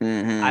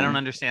 Mm-hmm. I don't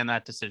understand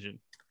that decision.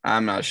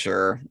 I'm not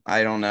sure.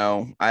 I don't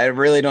know. I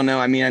really don't know.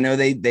 I mean, I know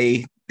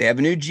they have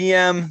a new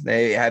GM.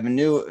 They have a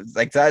new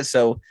like that.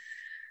 So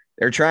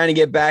they're trying to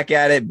get back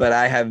at it, but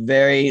I have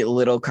very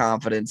little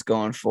confidence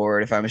going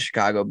forward if I'm a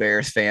Chicago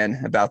Bears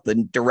fan about the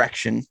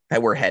direction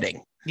that we're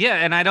heading. Yeah,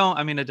 and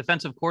a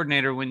defensive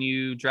coordinator when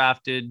you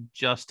drafted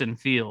Justin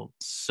Fields.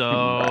 So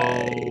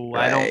right.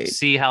 I don't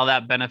see how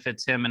that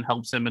benefits him and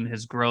helps him in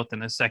his growth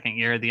in his second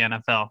year of the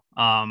NFL.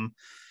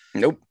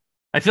 Nope.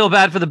 I feel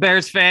bad for the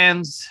Bears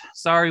fans.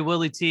 Sorry,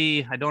 Willie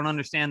T. I don't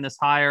understand this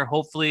hire.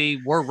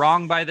 Hopefully we're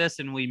wrong by this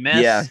and we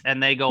miss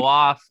and they go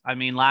off. I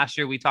mean, last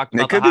year we talked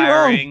about the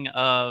hiring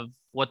of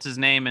what's his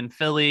name in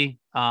Philly.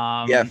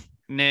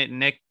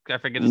 Nick, I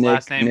forget his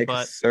last name,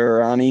 but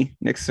Sirianni.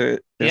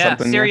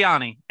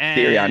 Sirianni. And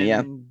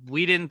Sirianni,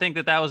 we didn't think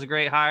that was a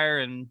great hire,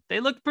 and they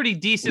looked pretty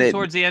decent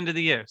towards the end of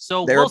the year.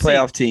 So they're a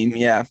playoff team,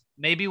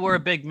 Maybe we're a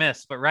big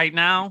miss, but right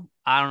now,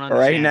 I don't understand.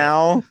 Right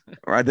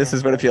now, this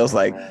is what it feels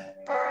like.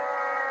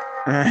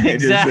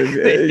 Exactly.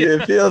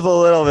 It feels a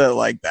little bit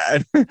like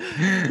that.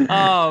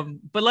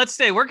 But let's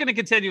say we're going to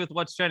continue with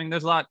what's trending.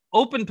 There's a lot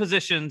open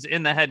positions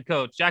in the head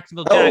coach.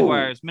 Jacksonville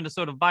Jaguars,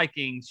 Minnesota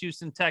Vikings,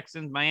 Houston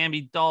Texans,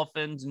 Miami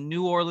Dolphins,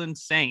 New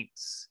Orleans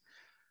Saints.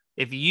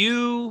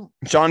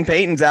 Sean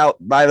Payton's out,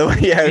 by the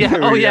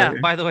way.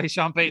 By the way,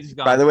 Sean Payton's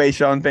gone. By the way,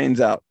 Sean Payton's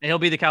out. He'll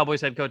be the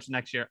Cowboys head coach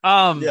next year.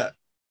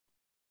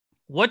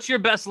 What's your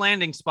best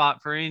landing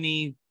spot for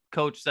any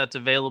coach that's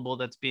available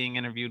that's being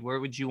interviewed? Where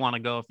would you want to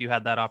go if you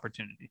had that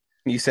opportunity?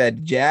 You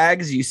said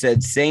Jags, you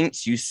said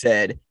Saints, you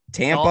said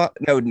Tampa.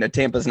 No,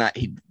 Tampa's not.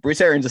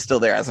 Bruce Arians is still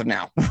there as of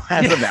now.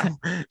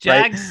 Jags,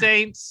 right?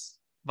 Saints,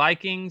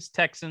 Vikings,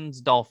 Texans,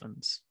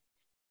 Dolphins.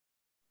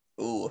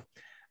 Ooh,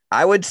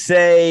 I would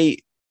say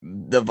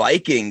the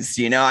Vikings.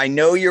 I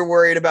know you're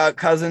worried about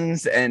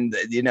Cousins and,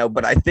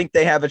 but I think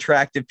they have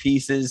attractive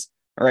pieces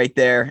right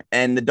there.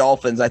 And the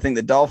Dolphins, I think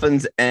the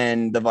Dolphins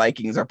and the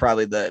Vikings are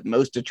probably the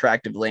most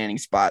attractive landing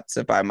spots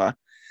if I'm a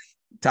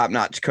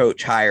top-notch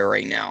coach hire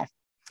right now.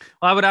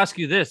 Well, I would ask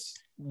you this,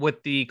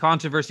 with the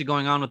controversy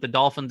going on with the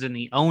Dolphins and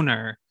the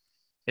owner,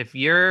 if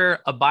you're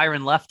a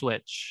Byron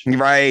Leftwich,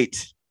 right,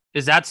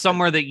 is that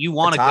somewhere that you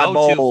want to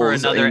go to for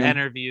another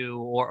interview,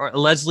 or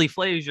Leslie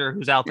Frazier,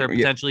 who's out there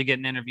potentially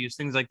getting interviews,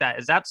 things like that?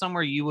 Is that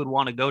somewhere you would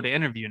want to go to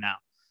interview now?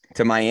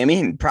 To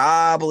Miami?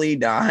 Probably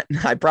not.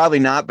 Probably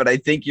not, but I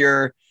think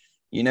you're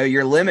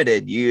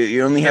limited.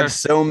 You only have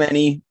so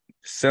many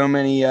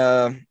shots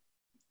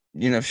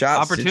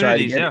to try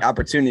to get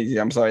opportunities.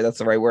 I'm sorry, that's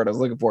the right word I was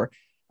looking for.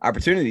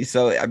 Opportunities.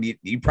 So I mean,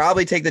 you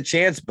probably take the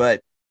chance,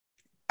 but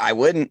I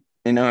wouldn't.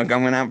 I'm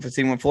going out for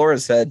seeing what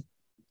Flores said.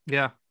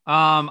 Yeah.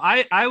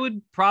 I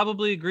would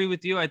probably agree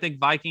with you. I think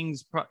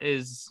Vikings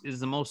is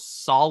the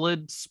most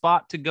solid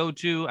spot to go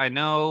to. I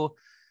know.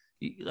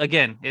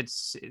 Again,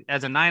 it's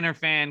as a Niner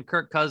fan,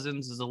 Kirk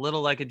Cousins is a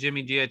little like a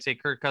Jimmy G. I'd say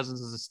Kirk Cousins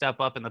is a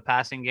step up in the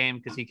passing game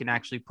because he can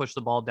actually push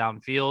the ball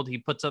downfield. He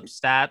puts up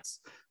stats.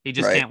 He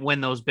just can't win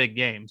those big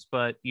games.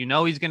 But he's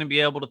going to be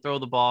able to throw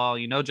the ball.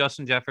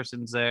 Justin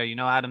Jefferson's there.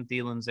 Adam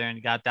Thielen's there, and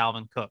you got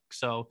Dalvin Cook.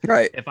 So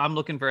if I'm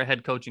looking for a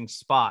head coaching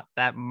spot,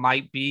 that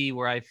might be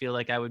where I feel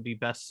like I would be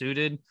best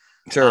suited.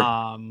 Sure.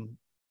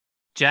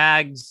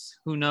 Jags,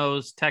 who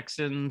knows?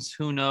 Texans,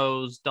 who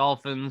knows?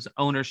 Dolphins,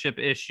 ownership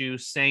issue.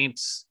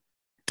 Saints.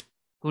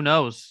 Who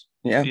knows?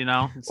 Yeah.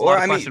 It's a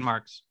lot of question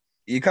marks.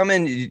 You come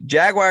in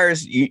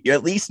Jaguars, you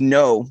at least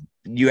know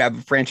you have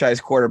a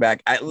franchise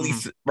quarterback, at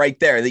least right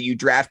there that you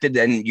drafted,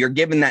 and you're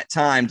given that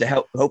time to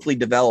help hopefully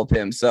develop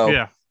him.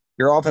 So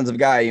your offensive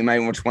guy, you might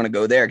just want to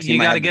go there. You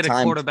got to get a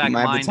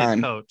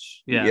quarterback-minded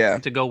coach.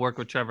 To go work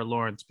with Trevor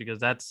Lawrence, because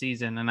that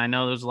season, and I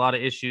know there's a lot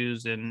of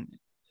issues and,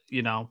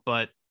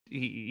 but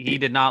he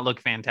did not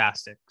look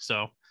fantastic.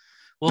 So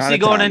we'll see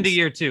going into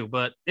year 2,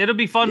 but it'll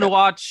be fun to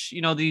watch,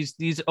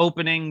 these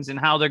openings and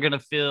how they're going to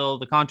feel,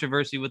 the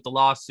controversy with the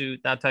lawsuit,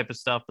 that type of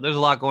stuff. But there's a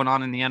lot going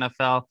on in the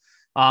NFL.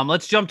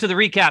 Let's jump to the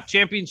recap.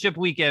 Championship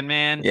weekend,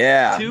 man.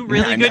 Yeah. 2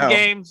 really good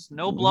games.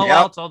 No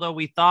blowouts, although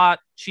we thought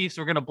Chiefs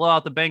were going to blow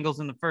out the Bengals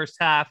in the first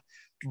half.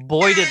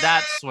 Boy, did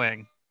that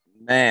swing.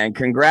 Man,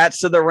 congrats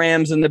to the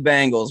Rams and the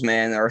Bengals,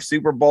 man. Our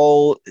Super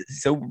Bowl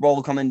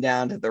coming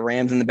down to the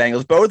Rams and the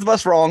Bengals. Both of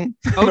us wrong.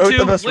 Both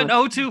 0-2, of us went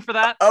 0-2 for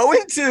that.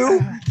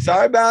 0-2.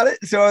 Sorry about it.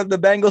 So the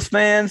Bengals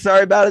fans,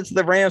 sorry about it to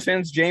the Rams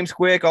fans. James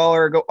Quick, all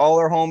our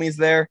homies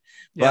there.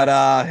 Yeah.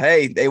 But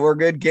hey, they were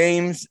good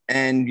games,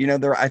 and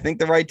I think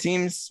the right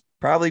teams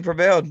probably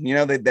prevailed.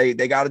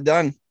 They got it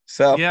done.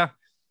 So yeah,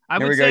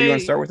 here we go. You want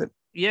to start with it?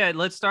 Yeah,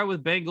 let's start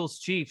with Bengals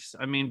Chiefs.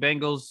 I mean,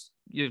 Bengals,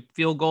 you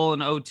field goal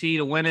in OT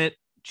to win it.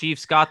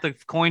 Chiefs got the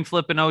coin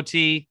flip in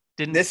OT.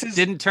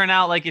 Didn't turn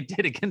out like it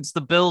did against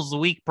the Bills the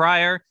week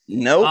prior.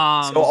 Nope.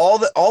 So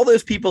all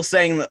those people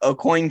saying a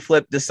coin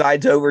flip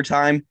decides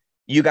overtime,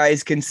 you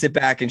guys can sit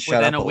back and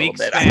shut up a little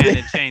bit.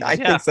 It changes. I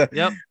think so.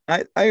 Yep.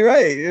 I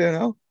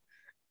right.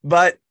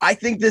 But I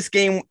think this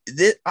game,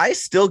 I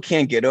still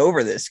can't get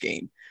over this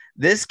game.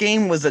 This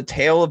game was a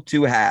tale of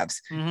two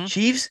halves. Mm-hmm.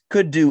 Chiefs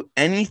could do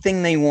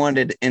anything they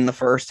wanted in the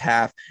first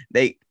half.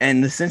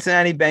 And the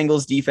Cincinnati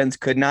Bengals defense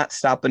could not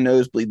stop a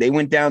nosebleed. They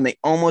went down. They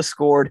almost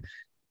scored.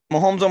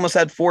 Mahomes almost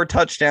had 4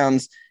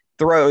 touchdowns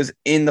throws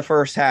in the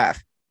first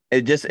half.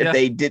 If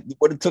they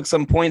would have took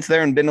some points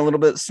there and been a little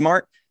bit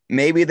smart,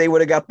 maybe they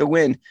would have got the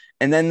win.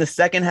 And then the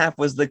second half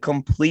was the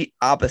complete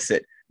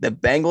opposite. The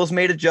Bengals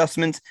made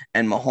adjustments,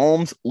 and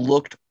Mahomes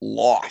looked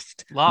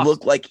lost.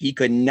 Looked like he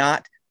could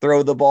not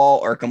throw the ball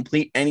or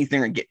complete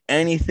anything or get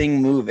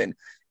anything moving.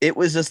 It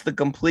was just the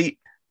complete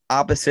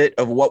opposite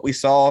of what we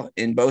saw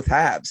in both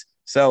halves.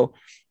 So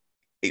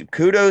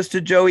kudos to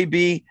Joey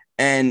B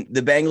and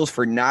the Bengals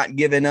for not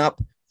giving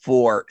up,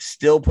 for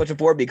still pushing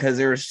forward, because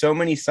there are so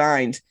many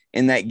signs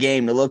in that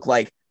game to look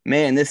like,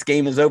 man, this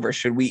game is over.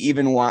 Should we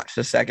even watch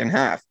the second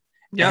half?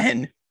 Yeah.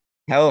 And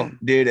hell,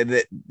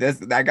 dude,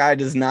 that guy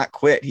does not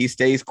quit. He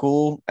stays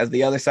cool as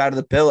the other side of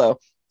the pillow.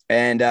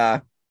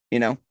 And,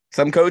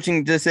 some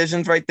coaching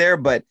decisions right there,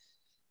 but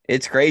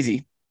it's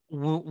crazy.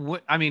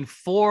 I mean,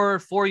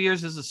 4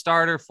 years as a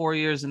starter, 4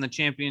 years in the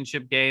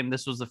championship game.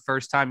 This was the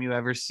first time you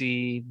ever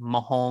see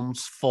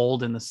Mahomes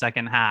fold in the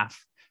second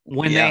half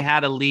when they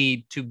had a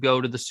lead to go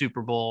to the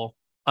Super Bowl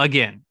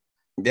again.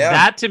 Yeah.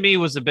 That to me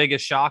was the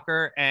biggest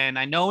shocker. And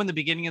I know in the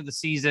beginning of the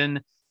season,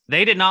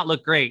 they did not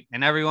look great.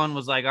 And everyone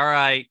was like, all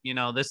right,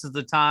 this is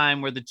the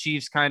time where the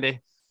Chiefs kind of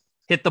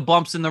hit the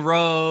bumps in the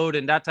road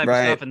and that type of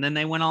stuff. And then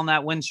they went on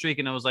that win streak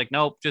and it was like,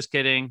 nope, just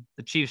kidding.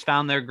 The Chiefs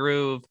found their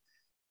groove.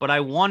 But I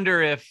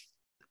wonder if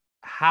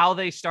how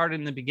they started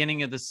in the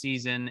beginning of the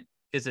season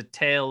is a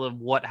tale of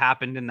what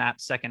happened in that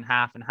second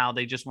half and how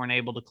they just weren't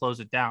able to close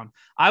it down.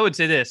 I would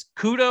say this: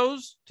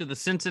 kudos to the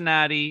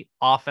Cincinnati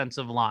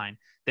offensive line.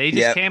 They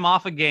just came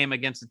off a game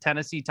against the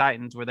Tennessee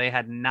Titans where they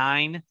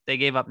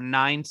gave up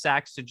 9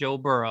 sacks to Joe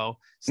Burrow,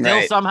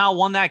 somehow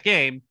won that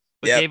game,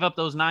 but gave up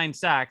those 9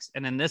 sacks.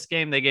 And in this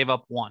game, they gave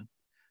up 1.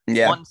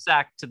 1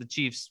 sack to the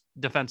Chiefs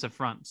defensive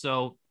front.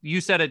 So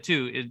you said it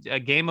too, a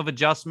game of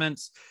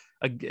adjustments,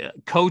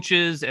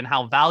 coaches and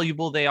how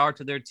valuable they are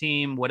to their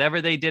team.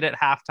 Whatever they did at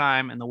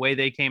halftime and the way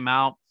they came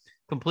out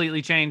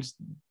completely changed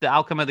the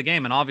outcome of the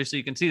game. And obviously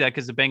you can see that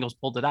because the Bengals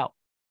pulled it out.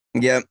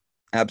 Yep,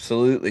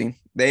 absolutely.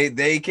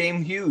 They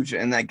came huge,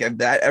 and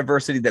that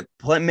adversity,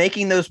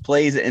 making those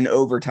plays in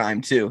overtime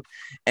too.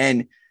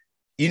 And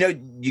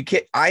you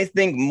can't, I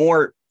think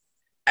more,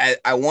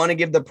 I want to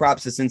give the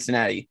props to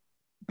Cincinnati,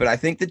 but I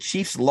think the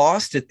Chiefs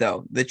lost it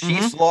though. The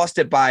Chiefs lost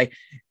it by,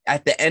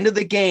 at the end of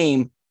the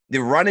game,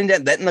 they're running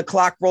down, letting the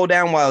clock roll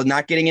down while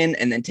not getting in,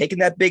 and then taking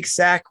that big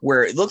sack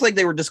where it looked like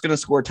they were just going to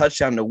score a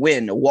touchdown to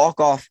win, a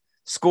walk-off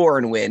score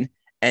and win.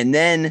 And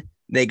then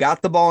they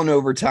got the ball in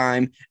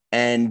overtime,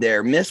 and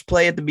their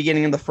misplay at the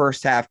beginning of the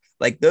first half,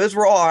 like those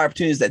were all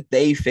opportunities that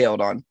they failed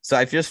on. So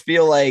I just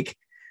feel like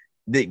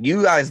that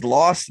you guys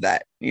lost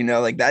that,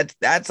 like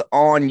that's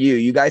on you.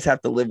 You guys have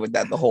to live with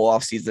that the whole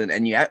offseason.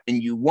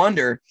 And you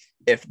wonder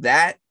if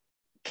that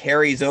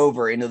carries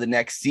over into the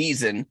next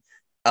season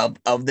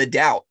of the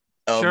doubt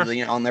of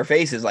on their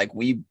faces. Like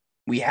we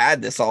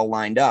had this all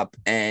lined up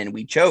and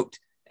we choked.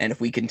 And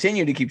if we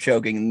continue to keep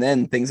choking,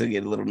 then things will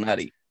get a little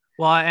nutty.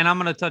 Well, and I'm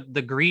going to touch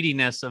the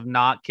greediness of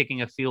not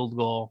kicking a field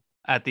goal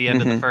at the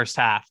end of the first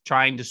half,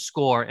 trying to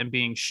score and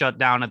being shut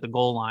down at the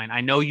goal line.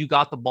 I know you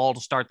got the ball to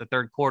start the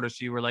third quarter,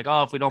 so you were like,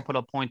 oh, if we don't put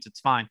up points,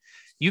 it's fine.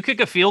 You kick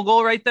a field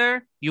goal right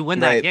there, you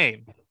win that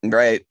game.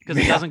 Right. Because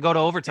it doesn't go to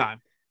overtime.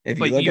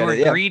 But you were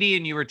greedy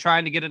and you were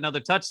trying to get another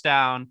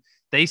touchdown.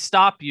 They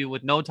stop you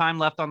with no time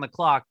left on the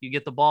clock. You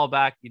get the ball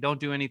back. You don't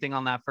do anything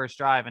on that first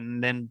drive,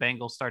 and then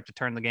Bengals start to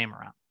turn the game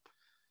around.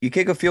 You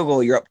kick a field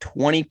goal, you're up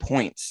 20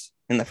 points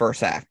in the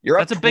first half.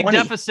 That's a big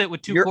deficit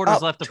with 2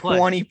 quarters left to play.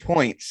 20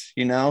 points,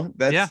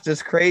 that's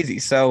just crazy.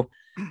 So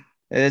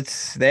they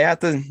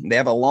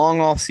have a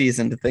long off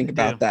season to think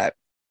about that.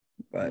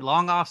 But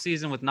long off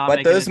season with not.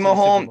 But those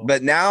Mahomes,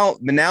 but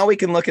now we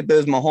can look at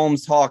those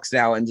Mahomes talks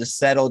now and just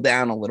settle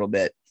down a little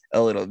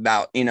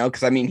about,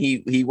 because I mean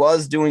he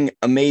was doing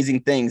amazing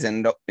things,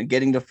 and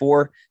getting to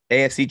 4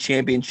 AFC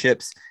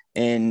championships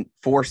in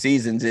 4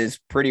 seasons is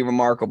pretty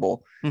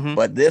remarkable.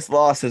 But this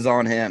loss is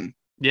on him.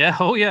 Yeah.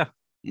 Oh yeah.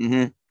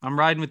 I'm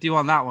riding with you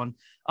on that one.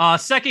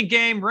 Second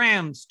game,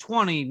 Rams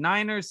 20,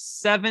 Niners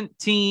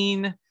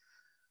 17.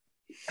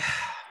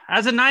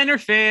 As a Niner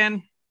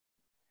fan,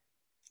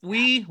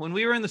 when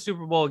we were in the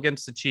Super Bowl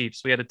against the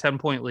Chiefs, we had a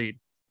 10-point lead.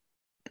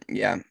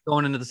 Yeah.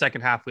 Going into the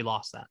second half, we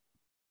lost that.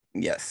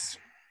 Yes.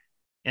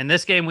 In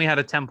this game, we had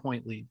a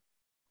 10-point lead.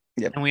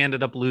 Yep. And we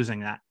ended up losing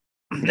that.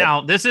 Yep.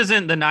 Now, this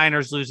isn't the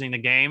Niners losing the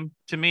game.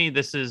 To me,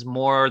 this is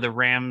more the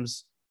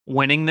Rams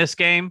winning this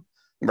game.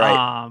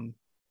 Right.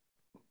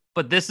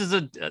 But this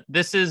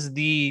is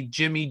the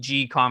Jimmy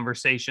G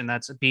conversation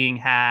that's being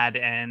had,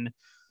 and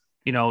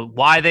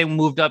why they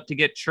moved up to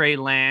get Trey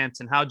Lance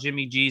and how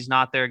Jimmy G's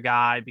not their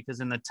guy, because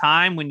in the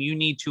time when you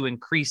need to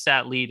increase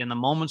that lead, in the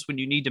moments when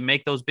you need to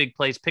make those big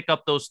plays, pick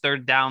up those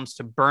third downs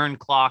to burn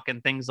clock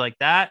and things like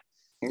that,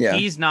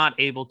 he's not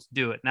able to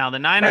do it. Now, the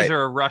Niners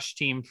are a rush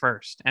team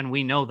first, and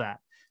we know that.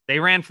 They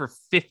ran for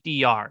 50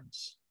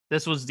 yards.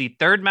 This was the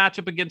third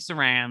matchup against the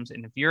Rams,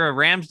 and if you're a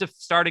Rams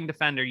starting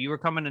defender, you were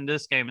coming into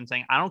this game and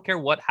saying, I don't care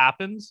what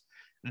happens,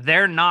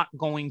 they're not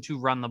going to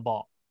run the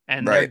ball.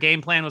 And their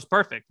game plan was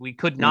perfect. We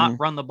could not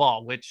run the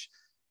ball, which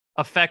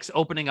affects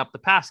opening up the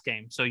pass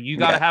game. So you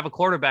got to have a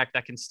quarterback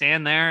that can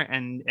stand there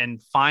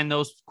and find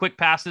those quick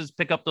passes,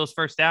 pick up those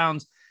first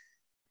downs.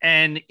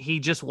 And he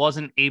just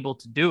wasn't able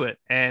to do it.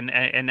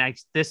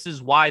 This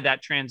is why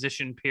that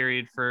transition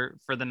period for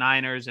the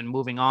Niners and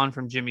moving on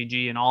from Jimmy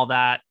G and all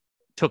that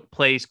took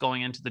place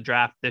going into the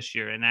draft this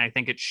year. And I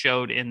think it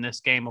showed in this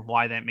game of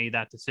why they made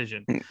that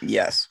decision.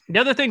 Yes. The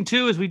other thing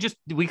too, is we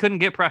couldn't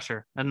get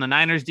pressure. And the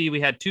Niners D,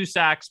 we had 2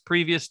 sacks.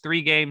 Previous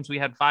 3 games, we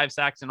had 5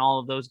 sacks in all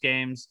of those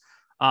games.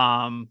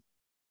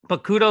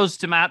 But kudos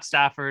to Matt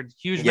Stafford,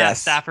 huge Matt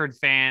Stafford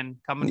fan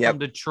coming from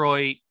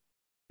Detroit,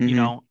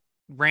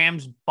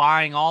 Rams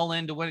buying all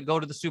in to go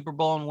to the Super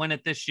Bowl and win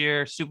it this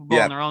year, Super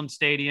Bowl in their own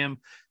stadium.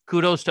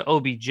 Kudos to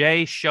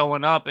OBJ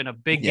showing up in a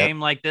big game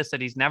like this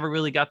that he's never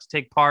really got to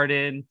take part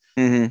in.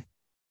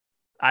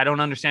 I don't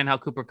understand how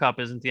Cooper Kupp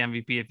isn't the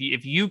MVP.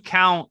 If you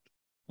count,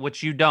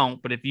 which you don't,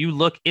 but if you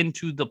look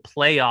into the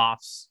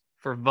playoffs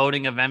for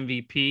voting of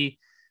MVP,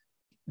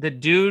 the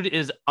dude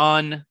is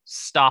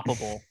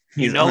unstoppable.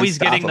 He's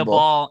getting the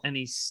ball and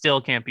he still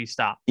can't be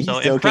stopped. So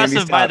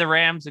impressive by the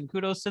Rams, and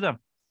kudos to them.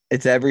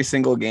 It's every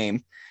single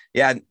game.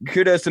 Yeah,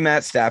 kudos to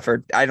Matt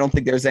Stafford. I don't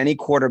think there's any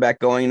quarterback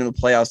going into the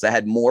playoffs that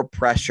had more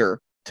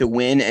pressure to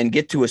win and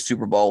get to a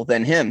Super Bowl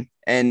than him.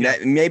 And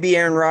maybe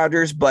Aaron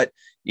Rodgers, but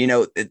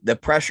the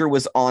pressure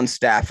was on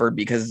Stafford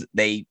because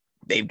they've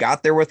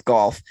got there with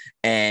Goff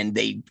and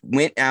they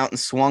went out and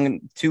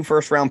swung 2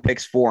 first-round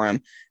picks for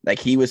him. Like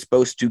he was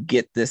supposed to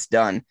get this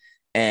done,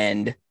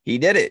 and he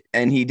did it.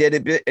 And he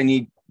did it, and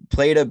he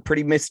played a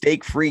pretty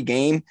mistake-free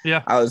game.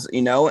 Yeah,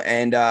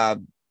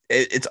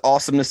 it's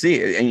awesome to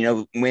see.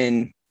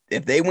 And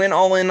if they went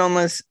all in on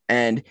this,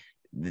 and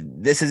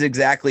this is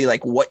exactly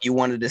like what you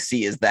wanted to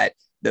see, is that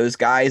those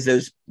guys,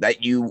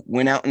 that you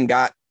went out and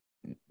got,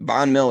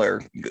 Von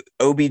Miller,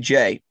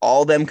 OBJ,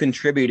 all them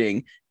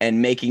contributing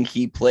and making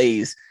key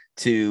plays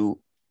to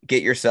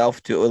get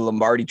yourself to a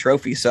Lombardi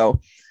trophy.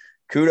 So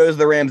kudos to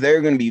the Rams.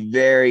 They're going to be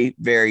very,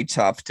 very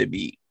tough to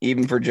beat,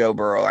 even for Joe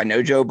Burrow. I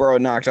know Joe Burrow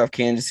knocked off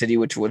Kansas City,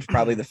 which was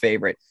probably the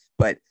favorite,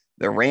 but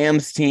the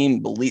Rams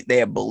team they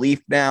have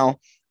belief now.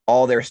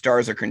 All their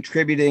stars are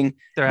contributing.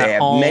 They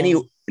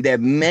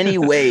have many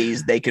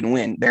ways they can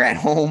win. They're at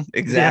home.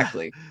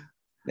 Exactly.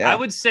 Yeah. I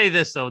would say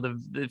this though.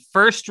 The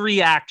first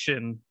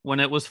reaction when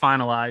it was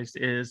finalized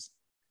is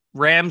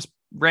Rams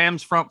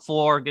front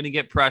four going to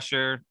get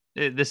pressure.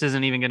 This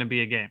isn't even going to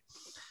be a game.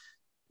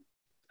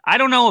 I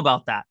don't know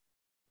about that.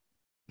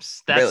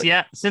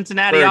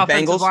 Cincinnati for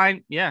offensive Bengals?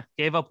 Line. Yeah.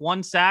 Gave up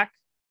 1 sack.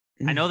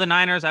 I know the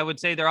Niners, I would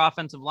say their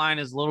offensive line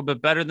is a little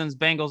bit better than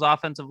Bengals'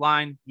 offensive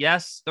line.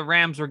 Yes, the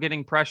Rams were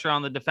getting pressure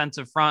on the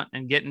defensive front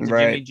and getting to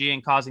Jimmy G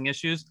and causing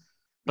issues,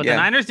 but the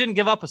Niners didn't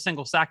give up a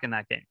single sack in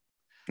that game.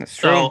 That's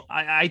true. So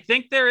I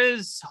think there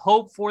is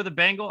hope for the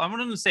Bengals. I'm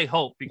going to say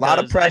hope because a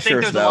lot of pressures, I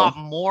think there's though. a lot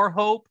more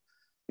hope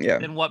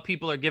than what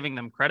people are giving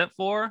them credit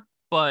for.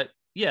 But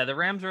yeah, the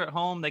Rams are at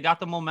home. They got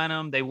the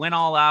momentum. They went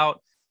all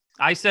out.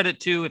 I said it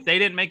too. If they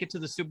didn't make it to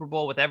the Super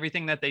Bowl with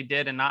everything that they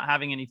did and not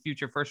having any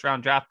future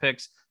first-round draft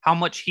picks, how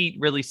much heat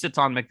really sits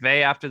on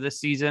McVay after this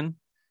season?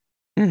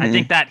 I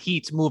think that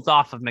heat's moved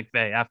off of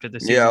McVay after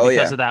this season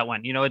because of that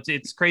win.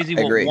 It's crazy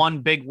what one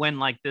big win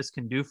like this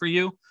can do for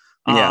you.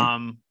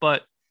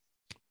 But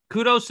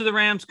kudos to the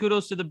Rams.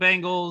 Kudos to the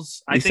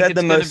Bengals. I think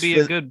it's going to be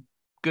a good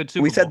Super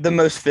Bowl. We said the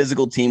most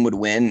physical team would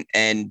win,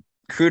 and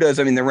kudos.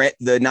 I mean,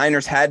 the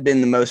Niners had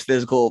been the most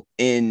physical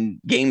in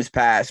games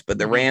past, but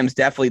the Rams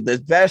definitely,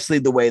 especially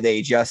the way they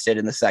adjusted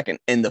in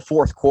the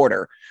fourth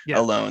quarter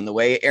alone, the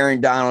way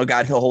Aaron Donald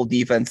got the whole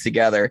defense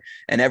together.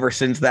 And ever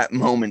since that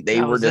moment,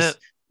 they were just,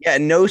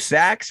 no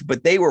sacks,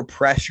 but they were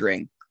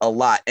pressuring a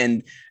lot,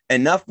 and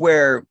enough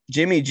where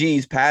Jimmy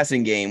G's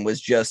passing game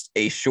was just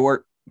a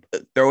short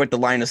throw at the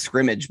line of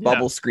scrimmage,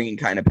 bubble screen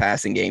kind of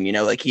passing game.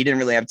 Like he didn't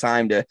really have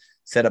time to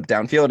set up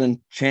downfield, and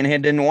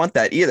Shanahan didn't want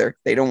that either.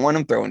 They don't want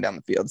him throwing down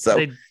the field.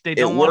 So they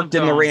don't it worked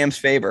in the Rams'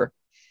 favor.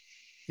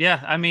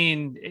 Yeah. I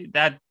mean,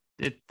 that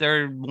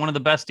they're one of the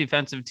best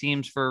defensive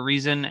teams for a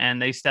reason,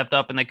 and they stepped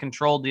up and they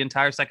controlled the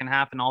entire second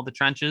half in all the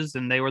trenches,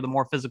 and they were the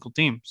more physical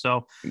team.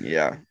 So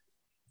yeah,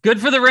 good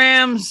for the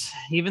Rams,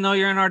 even though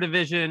you're in our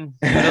division.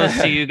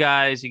 Kudos to you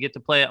guys. You get to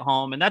play at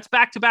home, and that's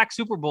back-to-back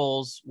Super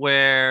Bowls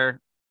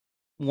where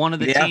one of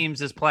the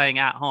teams is playing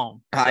at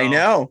home. So I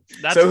know.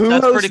 So who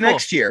hosts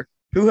next year?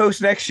 Who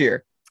hosts next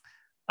year?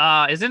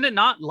 Isn't it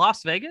not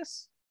Las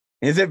Vegas?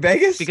 Is it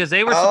Vegas? Because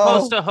they were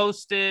supposed to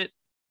host it.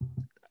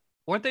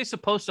 Weren't they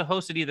supposed to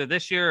host it either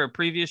this year or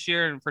previous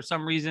year? And for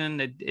some reason,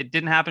 it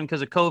didn't happen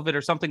because of COVID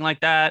or something like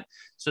that.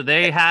 So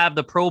they have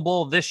the Pro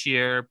Bowl this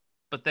year.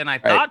 But then I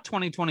thought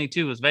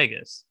 2022 was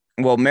Vegas.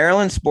 Well,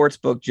 Maryland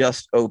Sportsbook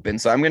just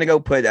opened, so I'm going to go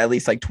put at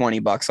least like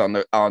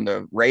 $20 on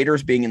the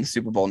Raiders being in the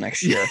Super Bowl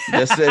next year,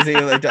 just as he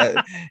like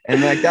that,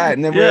 and like that,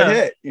 and then we're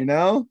hit.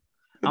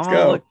 Let's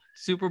go. Look,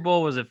 Super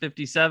Bowl was at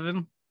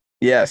 57.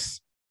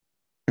 Yes.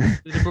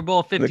 Super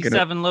Bowl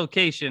 57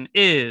 location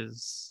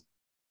is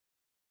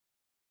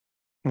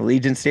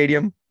Allegiant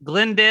Stadium,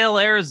 Glendale,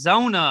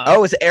 Arizona.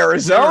 Oh, it's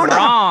Arizona. You're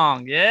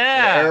wrong.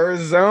 Yeah.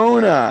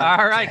 Arizona.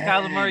 All right.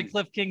 Kyler Murray,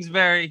 Cliff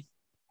Kingsbury.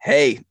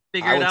 Hey,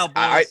 figure it out,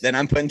 boys. All right, then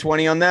I'm putting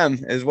 20 on them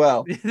as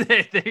well.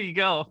 There you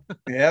go.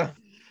 Yeah.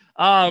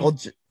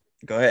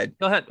 Go ahead.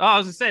 Oh, I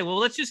was gonna say, well,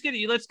 let's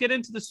get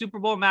into the Super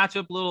Bowl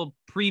matchup, little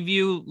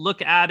preview,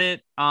 look at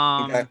it.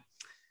 Okay.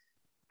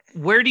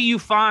 Where do you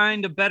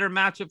find a better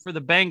matchup for the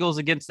Bengals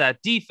against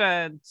that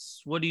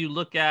defense? What do you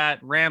look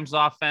at? Rams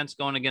offense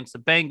going against the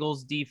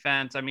Bengals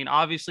defense. I mean,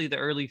 obviously the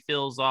early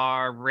feels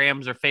are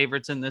Rams are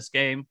favorites in this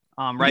game.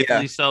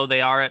 Rightfully so.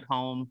 They are at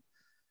home.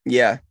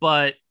 Yeah.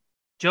 But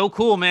Joe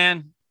Cool,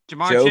 man.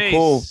 Jamar Joe Chase.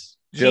 Cool.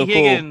 T.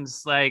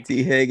 Higgins.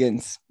 T.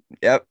 Higgins.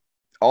 Yep.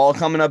 All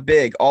coming up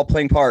big, all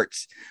playing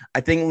parts.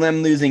 I think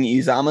them losing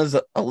Uzama's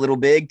a little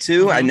big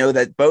too. Mm-hmm. I know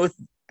that both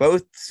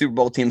Super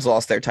Bowl teams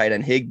lost their tight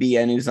end, Higbee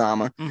and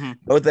Uzama. Mm-hmm.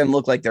 Both of them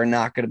look like they're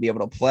not going to be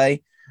able to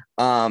play.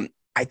 I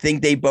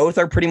think they both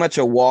are pretty much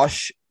a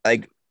wash.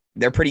 Like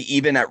they're pretty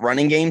even at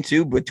running game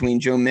too, between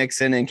Joe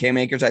Mixon and Cam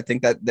Akers. I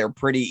think that they're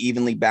pretty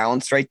evenly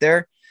balanced right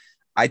there.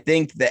 I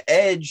think the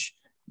edge,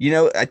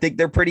 I think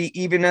they're pretty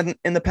even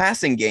in the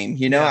passing game.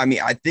 I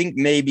mean, I think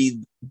maybe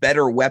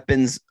better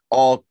weapons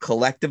all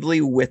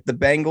collectively with the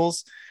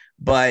Bengals,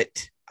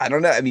 but I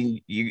don't know. I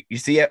mean, you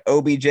see it.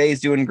 OBJ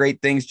is doing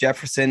great things,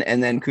 Jefferson,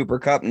 and then Cooper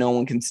Kupp. No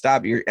one can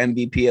stop your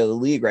MVP of the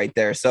league right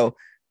there. So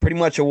pretty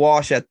much a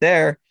wash at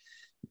there.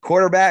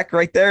 Quarterback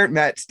right there,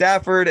 Matt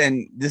Stafford,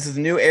 and this is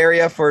a new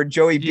area for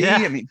Joey B. Yeah.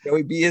 I mean,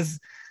 Joey B is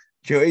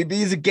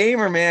a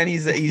gamer, man.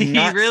 He's not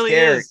he really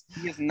scared. is.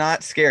 He is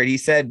not scared. He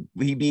said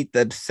he beat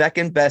the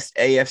second best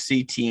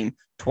AFC team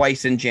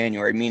twice in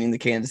January, meaning the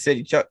Kansas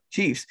City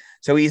Chiefs.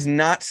 So he's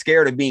not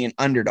scared of being an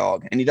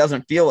underdog, and he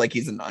doesn't feel like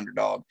he's an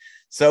underdog.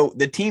 So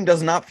the team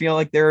does not feel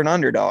like they're an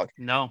underdog.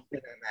 No.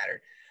 It doesn't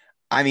matter.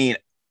 I mean,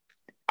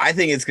 I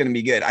think it's going to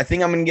be good. I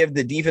think I'm going to give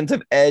the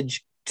defensive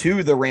edge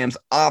to the Rams,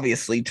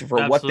 obviously,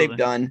 for what they've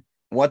done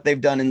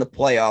in the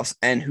playoffs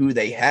and who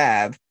they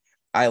have.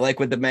 I like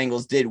what the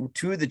Bengals did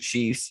to the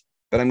Chiefs,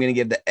 but I'm going to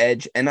give the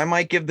edge, and I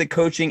might give the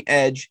coaching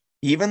edge,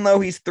 even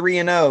though he's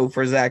 3-0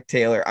 for Zach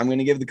Taylor. I'm going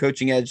to give the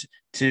coaching edge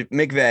to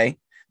McVay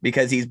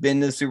because he's been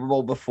to the Super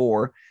Bowl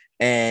before,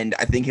 and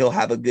I think he'll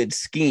have a good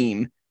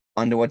scheme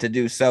onto what to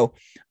do. So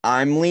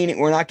I'm leaning.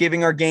 We're not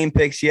giving our game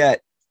picks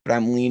yet, but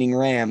I'm leaning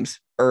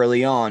Rams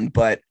early on.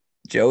 But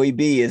Joey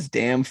B is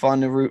damn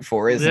fun to root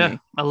for, isn't he?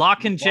 A lot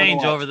can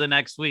change over the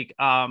next week.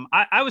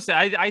 I would say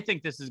I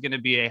think this is going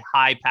to be a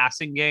high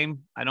passing game.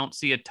 I don't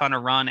see a ton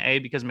of run,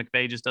 because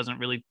McVay just doesn't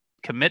really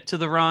commit to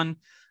the run.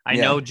 I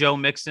know Joe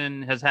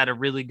Mixon has had a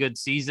really good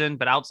season,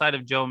 but outside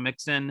of Joe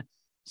Mixon,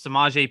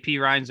 Samaje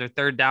Perine's their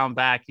third down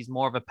back. He's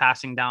more of a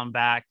passing down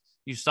back.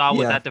 You saw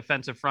what that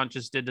defensive front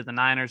just did to the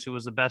Niners, who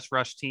was the best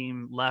rush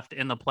team left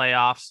in the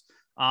playoffs.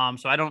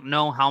 So I don't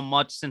know how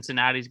much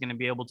Cincinnati's going to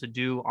be able to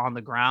do on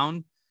the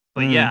ground.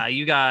 But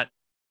you got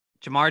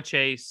Jamar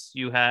Chase,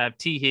 you have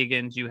T.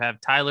 Higgins, you have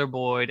Tyler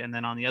Boyd, and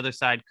then on the other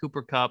side,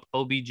 Cooper Kupp,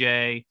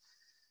 OBJ,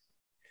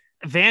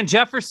 Van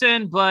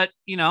Jefferson. But,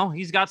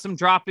 he's got some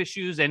drop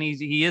issues, and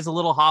he is a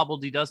little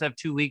hobbled. He does have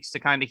 2 weeks to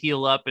kind of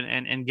heal up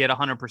and get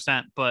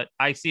 100%. But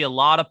I see a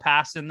lot of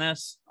pass in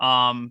this.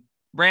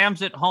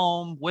 Rams at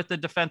home with the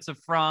defensive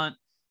front.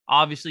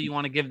 Obviously, you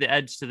want to give the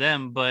edge to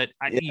them, but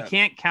you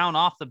can't count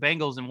off the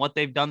Bengals and what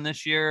they've done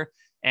this year.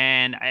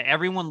 And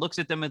everyone looks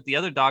at them as the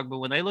other dog, but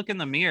when they look in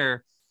the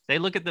mirror, they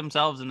look at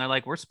themselves and they're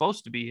like, "We're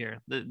supposed to be here.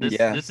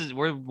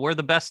 We're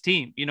the best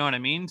team." You know what I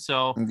mean?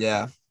 So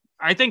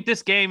I think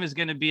this game is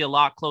going to be a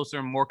lot closer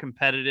and more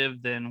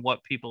competitive than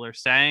what people are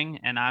saying.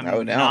 And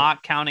I'm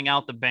not counting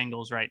out the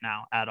Bengals right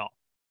now at all.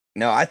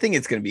 No, I think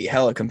it's going to be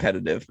hella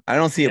competitive. I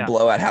don't see a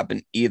blowout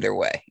happen either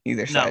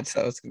side.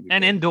 So it's going to be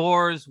good.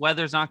 Indoors,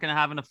 weather's not going to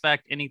have an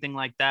effect, anything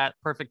like that.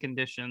 Perfect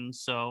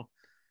conditions. So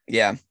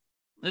yeah,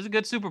 it's a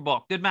good Super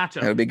Bowl. Good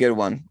matchup. It'll be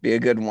a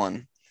good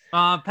one.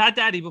 Pat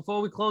Daddy,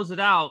 before we close it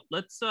out,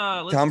 let's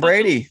Tom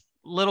Brady.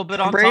 A little bit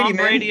on Tom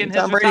Brady and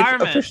his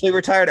retirement. Officially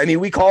retired. I mean,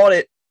 we called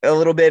it a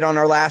little bit on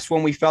our last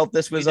one. We felt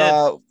this was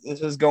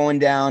going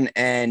down,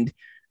 and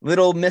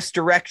little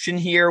misdirection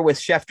here with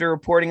Schefter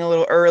reporting a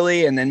little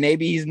early, and then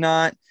maybe he's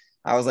not.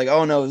 I was like,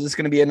 oh no, is this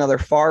going to be another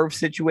Favre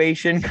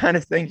situation kind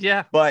of thing?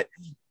 Yeah. But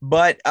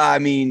I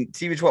mean,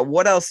 TB12,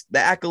 what else? The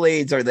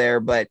accolades are there,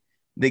 but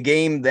the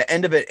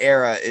end of it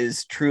era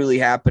is truly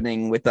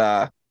happening with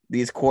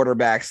these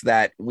quarterbacks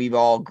that we've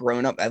all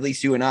grown up, at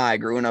least you and I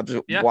growing up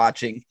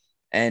watching,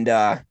 and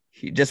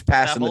he just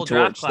passing the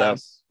torch. So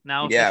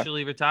now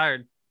officially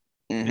retired.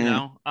 Mm-hmm. You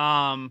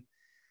know,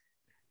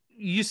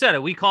 you said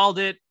it. We called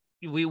it.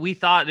 We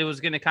thought it was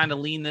going to kind of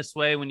lean this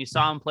way when you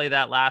saw him play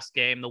that last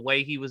game. The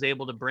way he was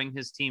able to bring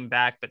his team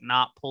back but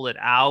not pull it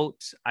out,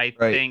 I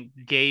think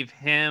gave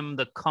him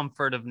the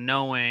comfort of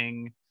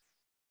knowing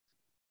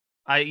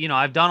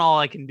I've done all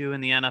I can do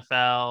in the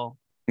NFL.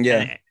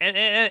 Yeah.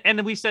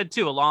 And we said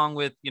too, along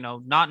with,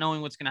 not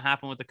knowing what's going to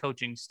happen with the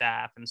coaching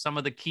staff and some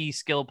of the key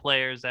skill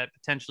players that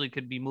potentially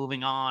could be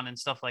moving on and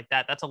stuff like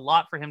that. That's a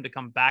lot for him to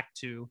come back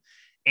to,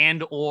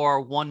 and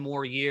or one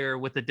more year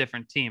with a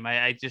different team.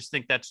 I just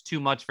think that's too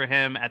much for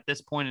him at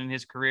this point in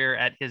his career,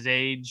 at his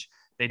age.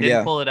 They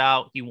didn't pull it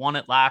out. He won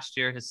it last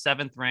year, his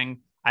 7th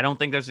ring. I don't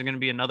think there's going to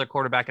be another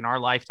quarterback in our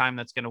lifetime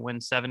that's going to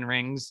win 7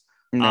 rings.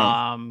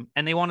 No.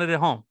 And they wanted it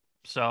home.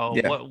 So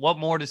what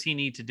more does he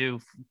need to do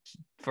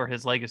for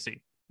his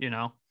legacy?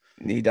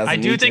 He doesn't. I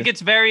do think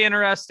it's very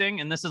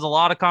interesting. And this is a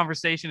lot of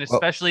conversation,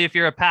 especially if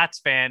you're a Pats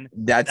fan.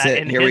 That's it.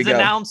 In his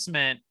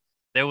announcement,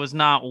 there was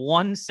not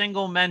one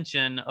single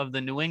mention of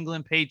the New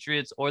England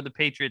Patriots or the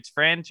Patriots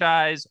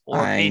franchise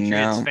or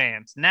Patriots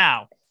fans.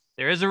 Now,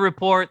 there is a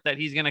report that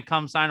he's going to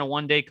come sign a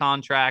 1-day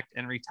contract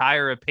and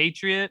retire a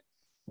Patriot.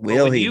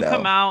 Will when he, you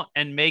come out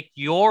and make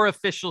your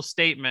official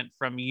statement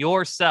from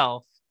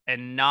yourself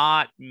and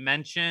not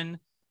mention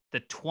the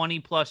 20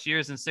 plus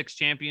years and 6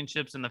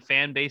 championships and the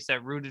fan base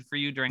that rooted for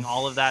you during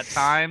all of that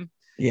time,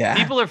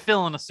 people are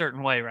feeling a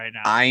certain way right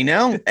now. I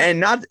know. And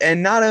not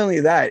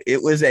only that,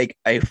 it was like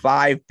a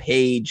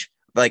 5-page,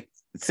 like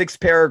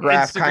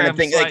 6-paragraph kind of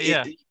thing.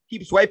 It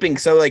keeps swiping.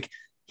 So like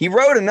he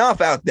wrote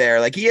enough out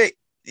there. Like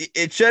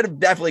it should have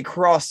definitely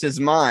crossed his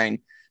mind.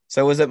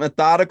 So was it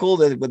methodical?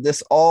 Was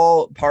this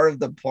all part of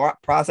the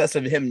process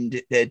of him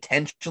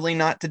intentionally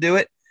not to do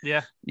it?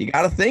 Yeah. You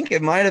got to think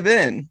it might have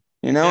been,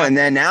 and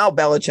then now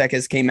Belichick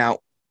has came out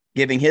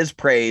giving his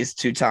praise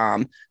to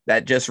Tom.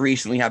 That just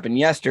recently happened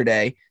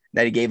yesterday,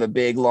 that he gave a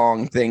big,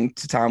 long thing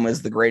to Tom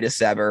was the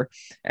greatest ever.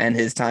 And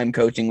his time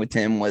coaching with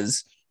Tim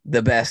was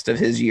the best of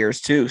his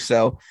years too.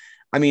 So,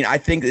 I mean, I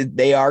think that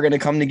they are going to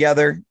come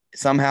together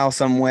somehow,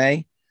 some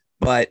way,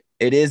 but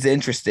it is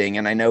interesting.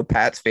 And I know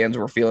Pats fans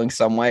were feeling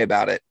some way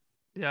about it.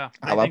 Yeah.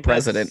 I love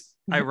president.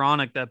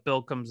 Ironic that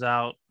Bill comes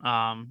out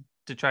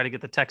to try to get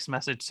the text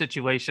message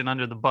situation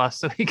under the bus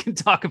so he can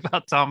talk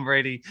about Tom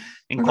Brady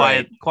and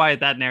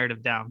quiet that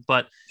narrative down.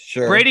 But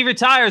Brady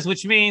retires,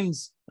 which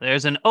means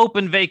there's an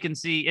open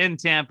vacancy in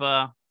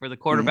Tampa for the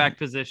quarterback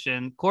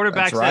position.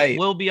 Quarterbacks that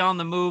will be on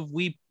the move.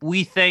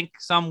 We think,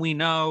 some we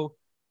know,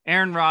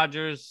 Aaron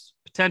Rodgers,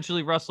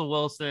 potentially Russell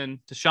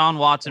Wilson, Deshaun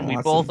Watson. We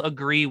both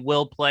agree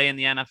will play in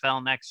the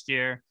NFL next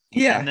year.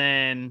 Yeah. And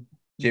then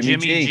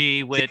Jimmy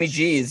G, which Jimmy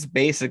G is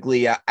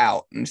basically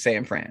out in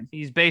San Fran.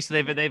 He's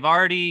basically, they've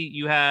already,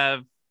 you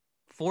have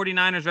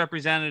 49ers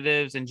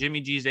representatives and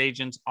Jimmy G's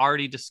agents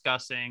already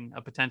discussing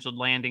a potential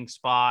landing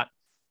spot.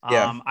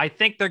 I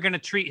think they're going to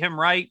treat him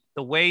right.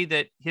 The way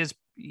that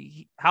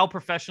how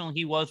professional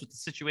he was with the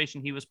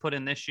situation he was put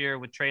in this year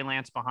with Trey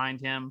Lance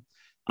behind him,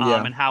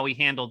 and how he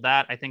handled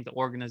that. I think the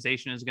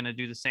organization is going to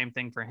do the same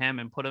thing for him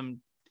and put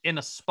him in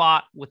a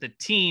spot with a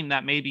team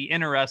that may be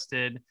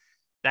interested,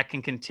 that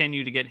can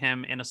continue to get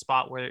him in a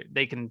spot where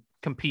they can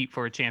compete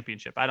for a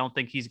championship. I don't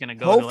think he's going to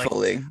go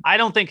I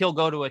don't think he'll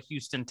go to a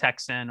Houston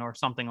Texan or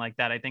something like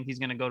that. I think he's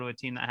going to go to a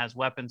team that has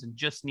weapons and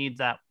just needs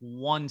that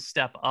one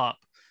step up.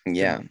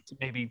 To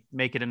maybe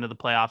make it into the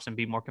playoffs and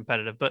be more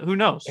competitive, but who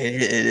knows?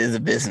 It is a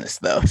business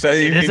though. So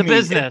it is a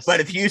business. But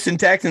if Houston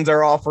Texans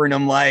are offering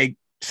him like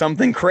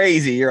something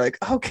crazy, you're like,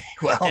 okay,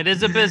 well, it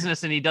is a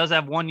business, and he does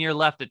have 1 year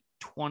left at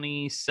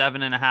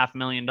 $27.5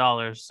 million.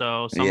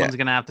 So someone's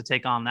going to have to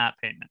take on that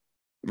payment.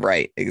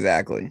 Right.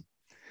 Exactly.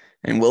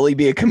 And will he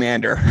be a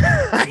commander?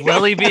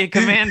 Will he be a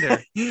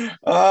commander?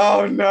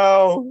 Oh,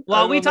 no.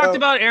 Well, we talked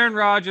about Aaron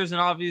Rodgers, and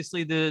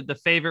obviously the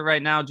favorite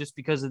right now just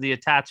because of the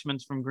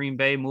attachments from Green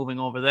Bay moving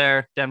over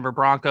there, Denver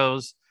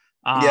Broncos.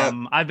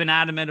 I've been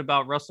adamant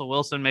about Russell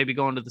Wilson maybe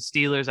going to the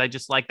Steelers. I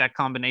just like that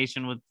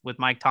combination with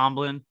Mike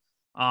Tomlin.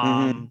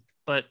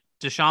 But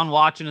Deshaun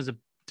Watson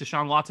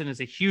is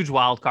a huge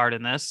wild card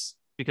in this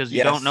because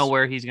you don't know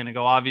where he's going to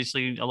go.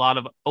 Obviously, a lot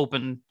of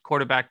open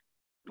quarterback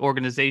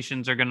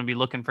organizations are going to be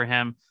looking for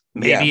him.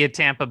 Maybe at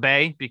Tampa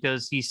Bay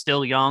because he's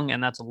still young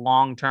and that's a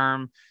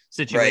long-term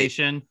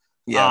situation.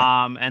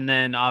 Right. And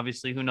then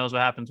obviously who knows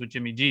what happens with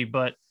Jimmy G,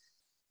 but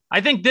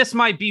I think this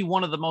might be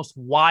one of the most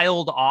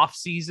wild off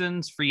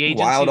seasons, free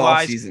agency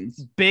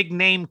wise, big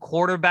name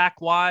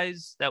quarterback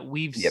wise that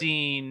we've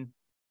seen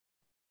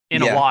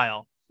in a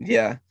while.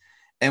 Yeah.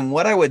 And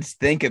what I would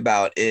think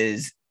about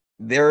is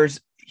there's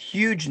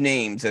huge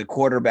names of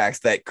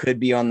quarterbacks that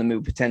could be on the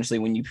move potentially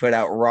when you put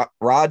out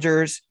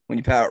Rodgers, when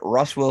you put out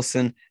Russ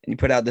Wilson and you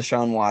put out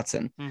Deshaun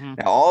Watson. Mm-hmm.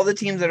 Now, all the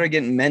teams that are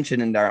getting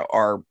mentioned in there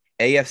are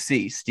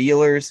AFC,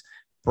 Steelers,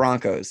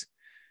 Broncos.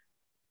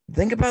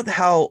 Think about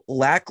how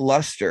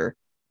lackluster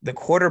the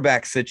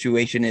quarterback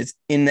situation is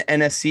in the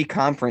NFC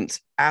conference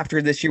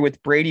after this year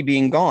with Brady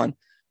being gone.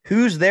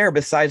 Who's there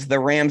besides the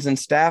Rams and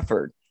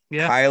Stafford?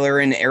 Yeah.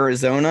 Kyler in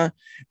Arizona.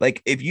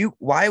 Like,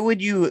 why would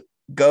you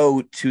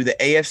go to the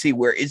AFC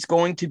where it's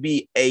going to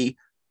be a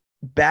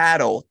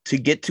battle to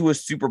get to a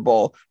Super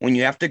Bowl when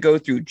you have to go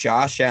through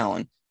Josh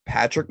Allen,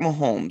 Patrick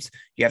Mahomes,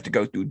 you have to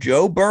go through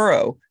Joe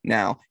Burrow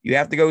now, you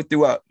have to go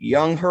through a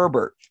young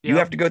Herbert, you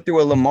have to go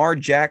through a Lamar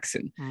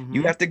Jackson,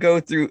 you have to go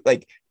through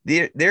like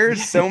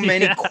there's so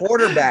many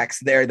quarterbacks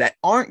there that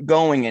aren't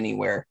going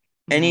anywhere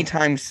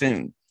anytime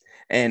soon.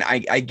 And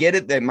I get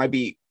it, that might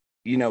be,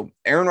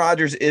 Aaron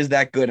Rodgers is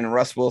that good and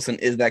Russ Wilson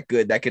is that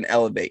good that can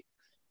elevate.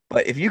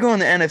 But if you go in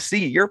the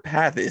NFC, your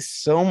path is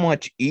so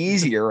much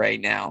easier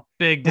right now.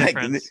 Big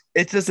difference. Like,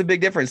 it's just a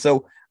big difference.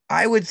 So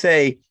I would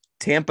say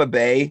Tampa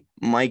Bay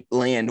might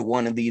land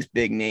one of these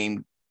big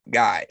name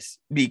guys,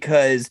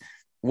 because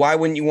why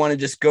wouldn't you want to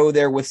just go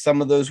there with some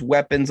of those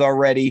weapons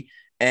already?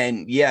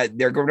 And yeah,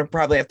 they're going to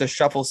probably have to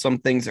shuffle some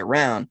things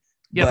around.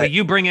 Yeah, but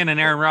you bring in an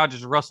Aaron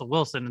Rodgers, Russell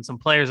Wilson, and some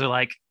players are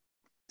like,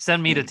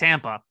 send me to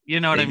Tampa.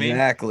 You know what I mean?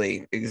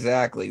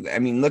 Exactly. I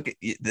mean, look at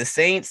the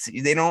Saints.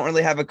 They don't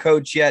really have a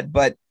coach yet,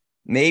 but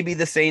maybe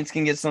the Saints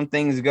can get some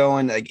things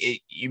going. Like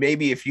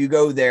maybe if you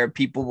go there,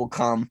 people will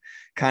come,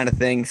 kind of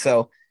thing.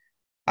 So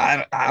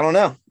I don't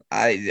know.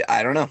 I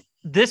don't know.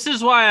 This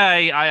is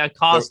why I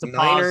caused The a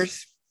pause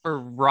Niners for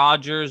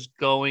Rodgers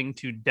going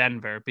to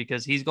Denver,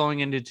 because he's going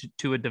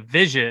into a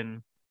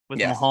division with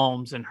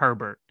Mahomes and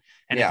Herbert.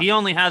 And if he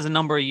only has a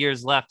number of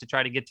years left to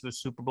try to get to a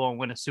Super Bowl and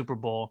win a Super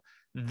Bowl,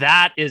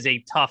 that is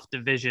a tough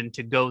division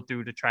to go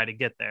through to try to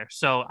get there.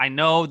 So I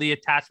know the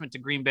attachment to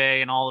Green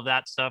Bay and all of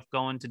that stuff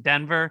going to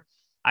Denver.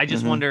 I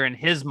just wonder in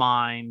his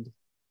mind,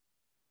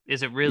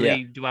 is it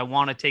really, do I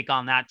want to take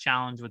on that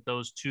challenge with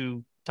those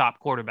two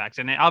top quarterbacks?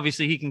 And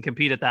obviously he can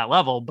compete at that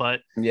level, but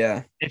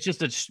it's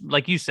just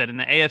like you said, in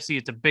the AFC,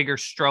 it's a bigger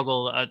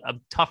struggle, a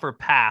tougher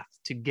path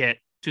to get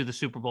to the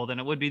Super Bowl than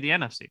it would be the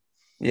NFC.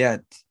 Yeah.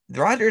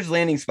 The Rodgers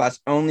landing spots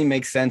only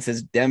make sense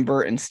as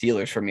Denver and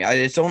Steelers for me.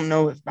 I just don't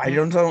know. I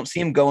don't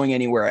see him going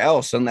anywhere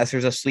else unless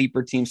there's a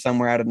sleeper team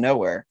somewhere out of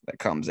nowhere that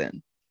comes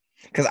in.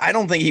 Because I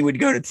don't think he would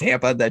go to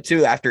Tampa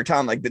after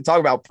Tom. Like, talk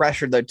about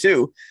pressure though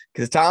too.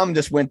 Because Tom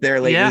just went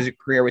there late in his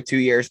career with 2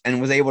 years and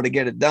was able to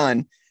get it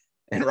done.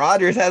 And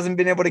Rodgers hasn't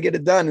been able to get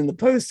it done in the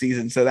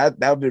postseason. So that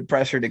would be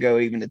pressure to go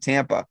even to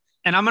Tampa.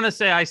 And I'm going to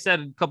say, I said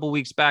a couple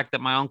weeks back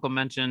that my uncle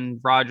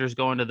mentioned Rodgers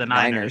going to the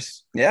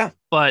Niners. Yeah.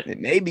 But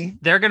maybe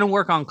they're going to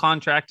work on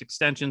contract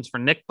extensions for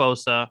Nick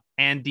Bosa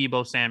and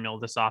Deebo Samuel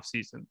this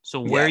offseason.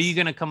 So where are you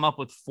going to come up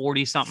with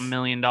 $40-something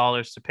million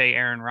to pay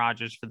Aaron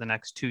Rodgers for the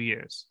next 2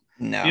 years?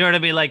 No. You know what I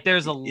mean? Like,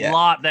 there's a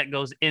lot that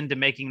goes into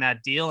making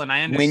that deal. And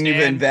I understand. When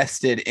you've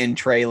invested in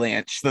Trey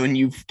Lance, when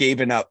you've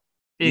given up.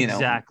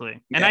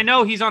 Exactly. And I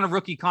know he's on a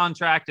rookie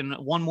contract and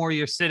one more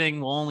year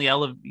sitting will only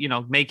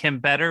make him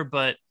better,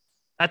 but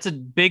that's a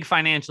big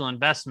financial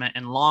investment.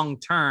 And long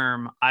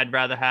term, I'd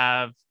rather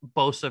have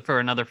Bosa for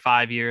another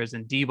 5 years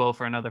and Deebo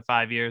for another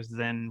 5 years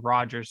than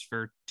Rodgers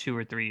for 2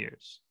 or 3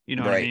 years. You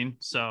know what I mean?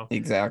 So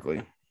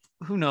exactly.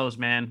 Who knows,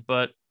 man?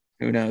 But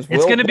who knows?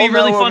 It's going to be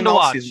really fun to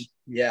watch.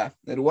 Yeah,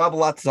 we'll have a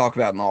lot to talk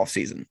about in the off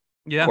season.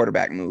 Yeah,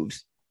 quarterback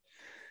moves.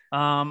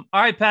 All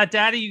right, Pat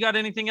Daddy, you got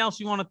anything else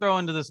you want to throw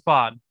into this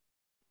pod?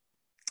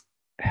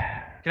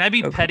 Can I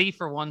be petty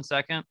for 1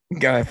 second?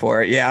 Go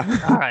for it. Yeah.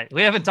 All right.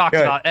 We haven't talked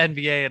about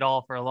NBA at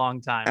all for a long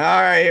time. All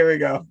right, here we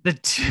go. The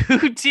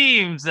two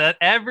teams that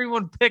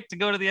everyone picked to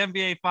go to the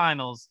NBA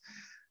Finals,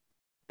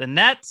 the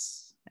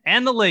Nets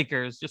and the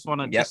Lakers. Just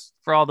want to just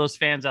for all those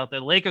fans out there,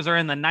 Lakers are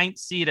in the 9th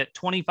seed at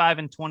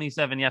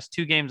 25-27. Yes,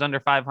 2 games under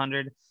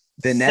 500.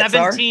 The Nets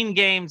 17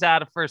 games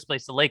out of first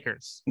place. The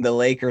Lakers. The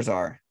Lakers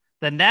are.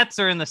 The Nets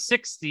are in the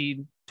 6th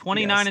seed,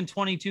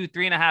 29-22,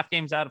 3.5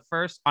 games out of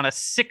first on a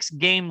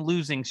 6-game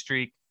losing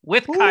streak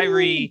with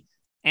Kyrie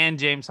and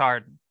James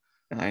Harden.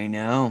 I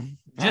know.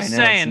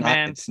 Saying,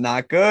 man. It's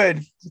not good.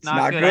 It's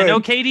not good. I know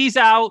KD's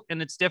out,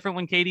 and it's different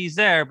when KD's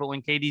there, but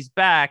when KD's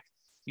back,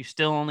 you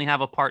still only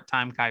have a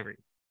part-time Kyrie.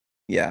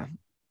 Yeah.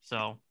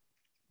 So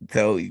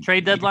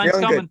trade deadline's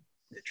coming.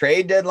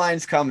 Trade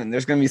deadline's coming.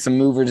 There's going to be some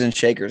movers and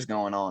shakers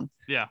going on.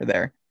 Yeah.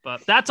 There.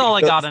 But that's all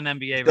I got on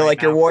NBA right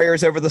like now. Your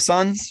Warriors over the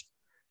Suns?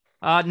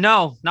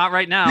 No, not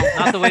right now.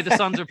 Not the way the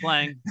Suns are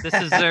playing. This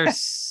is their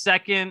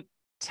second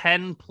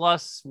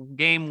 10-plus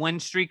game win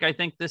streak, I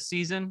think, this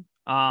season.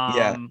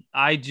 I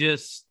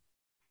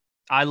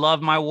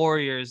love my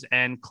Warriors,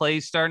 and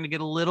Clay's starting to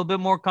get a little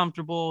bit more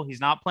comfortable. He's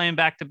not playing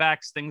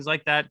back-to-backs, things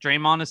like that.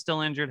 Draymond is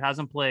still injured,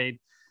 hasn't played.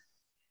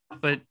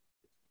 But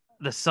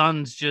the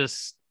Suns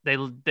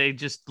they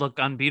just look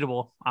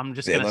unbeatable. I'm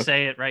just going to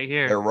say it right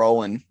here. They're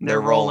rolling.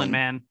 They're rolling,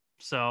 man.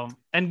 So,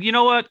 and you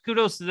know what?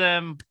 Kudos to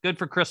them. Good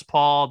for Chris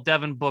Paul,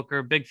 Devin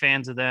Booker, big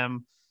fans of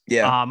them.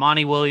 Yeah.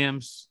 Monty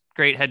Williams,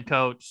 great head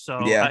coach.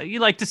 So you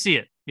like to see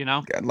it, you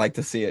know? I'd like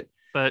to see it.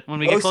 But when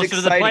we get Most closer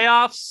to the exciting-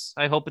 playoffs,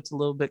 I hope it's a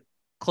little bit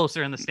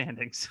closer in the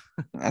standings.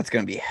 That's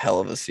going to be a hell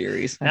of a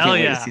series. I Hell can't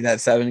wait yeah. to see that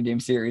 7-game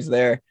series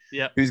there.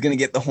 Yeah. Who's going to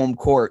get the home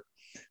court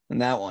in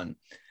that one?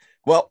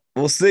 Well,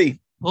 we'll see.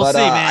 We'll But see,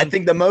 man. I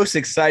think the most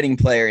exciting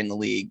player in the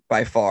league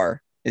by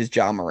far is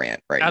Ja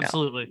Morant right now.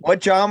 Absolutely.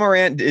 What Ja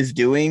Morant is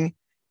doing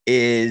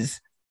is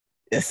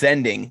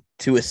ascending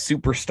to a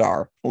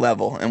superstar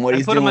level. And what I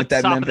he's put doing him with at the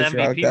that top of the Memphis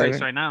MVP Rockets-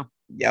 race right now.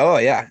 Yeah, oh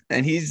yeah.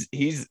 And he's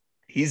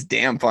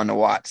damn fun to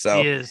watch.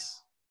 So He is.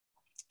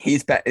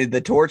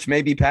 the torch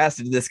may be passed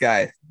to this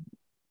guy.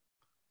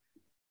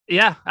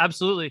 Yeah,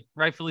 absolutely.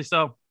 Rightfully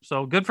so.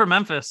 So good for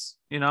Memphis,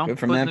 Good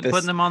for Memphis.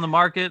 putting them on the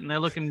market, and they're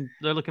looking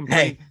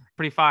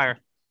pretty fire.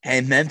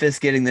 Hey, Memphis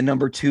getting the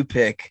number 2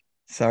 pick.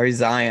 Sorry,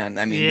 Zion.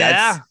 I mean,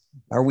 Yeah.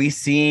 are we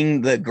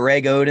seeing the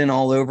Greg Oden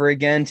all over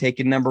again,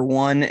 taking number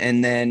 1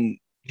 and then,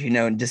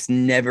 just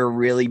never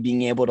really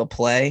being able to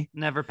play?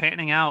 Never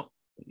panning out.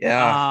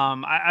 Yeah.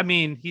 I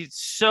mean, he's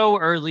so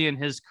early in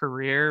his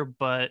career,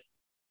 but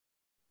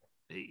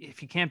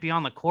if you can't be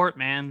on the court,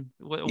 man,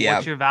 Yeah.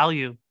 what's your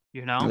value?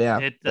 Yeah,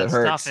 That's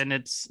hurts. tough, and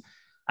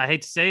I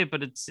hate to say it,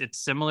 but it's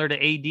similar to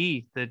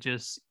AD, that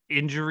just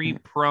injury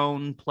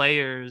prone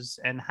players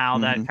and how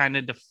that kind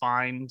of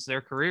defines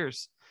their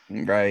careers.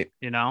 Right.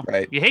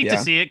 Right. You hate Yeah.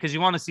 to see it because you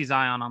want to see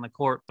Zion on the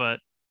court, but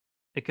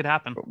it could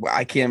happen.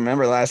 I can't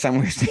remember the last time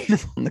we were seeing him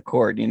on the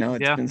court.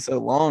 It's been so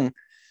long.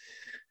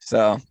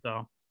 So,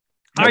 all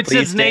right,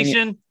 Sibs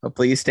Nation.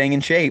 Hopefully he's staying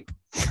in shape.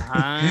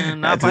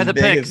 Not That's by as the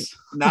big picks.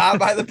 Not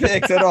by the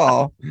picks at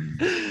all.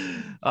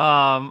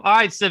 All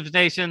right, Sibs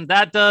Nation.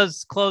 That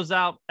does close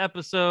out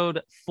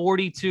episode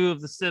 42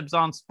 of the Sibs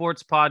on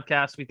Sports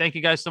podcast. We thank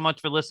you guys so much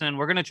for listening.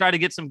 We're going to try to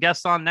get some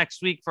guests on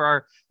next week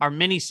for our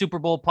mini Super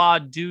Bowl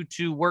pod. Due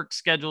to work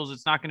schedules,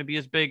 it's not going to be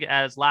as big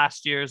as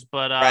last year's.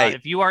 But Right.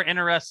 If you are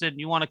interested and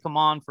you want to come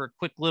on for a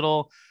quick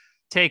little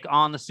take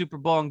on the Super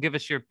Bowl and give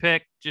us your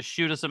pick, just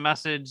shoot us a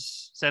message,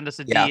 send us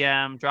a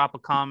DM, drop a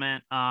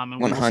comment, and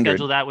we'll 100.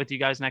 schedule that with you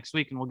guys next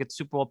week, and we'll get the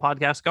Super Bowl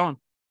podcast going.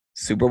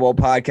 Super Bowl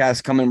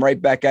podcast coming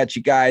right back at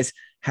you guys.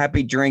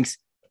 Happy drinks.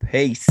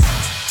 Peace.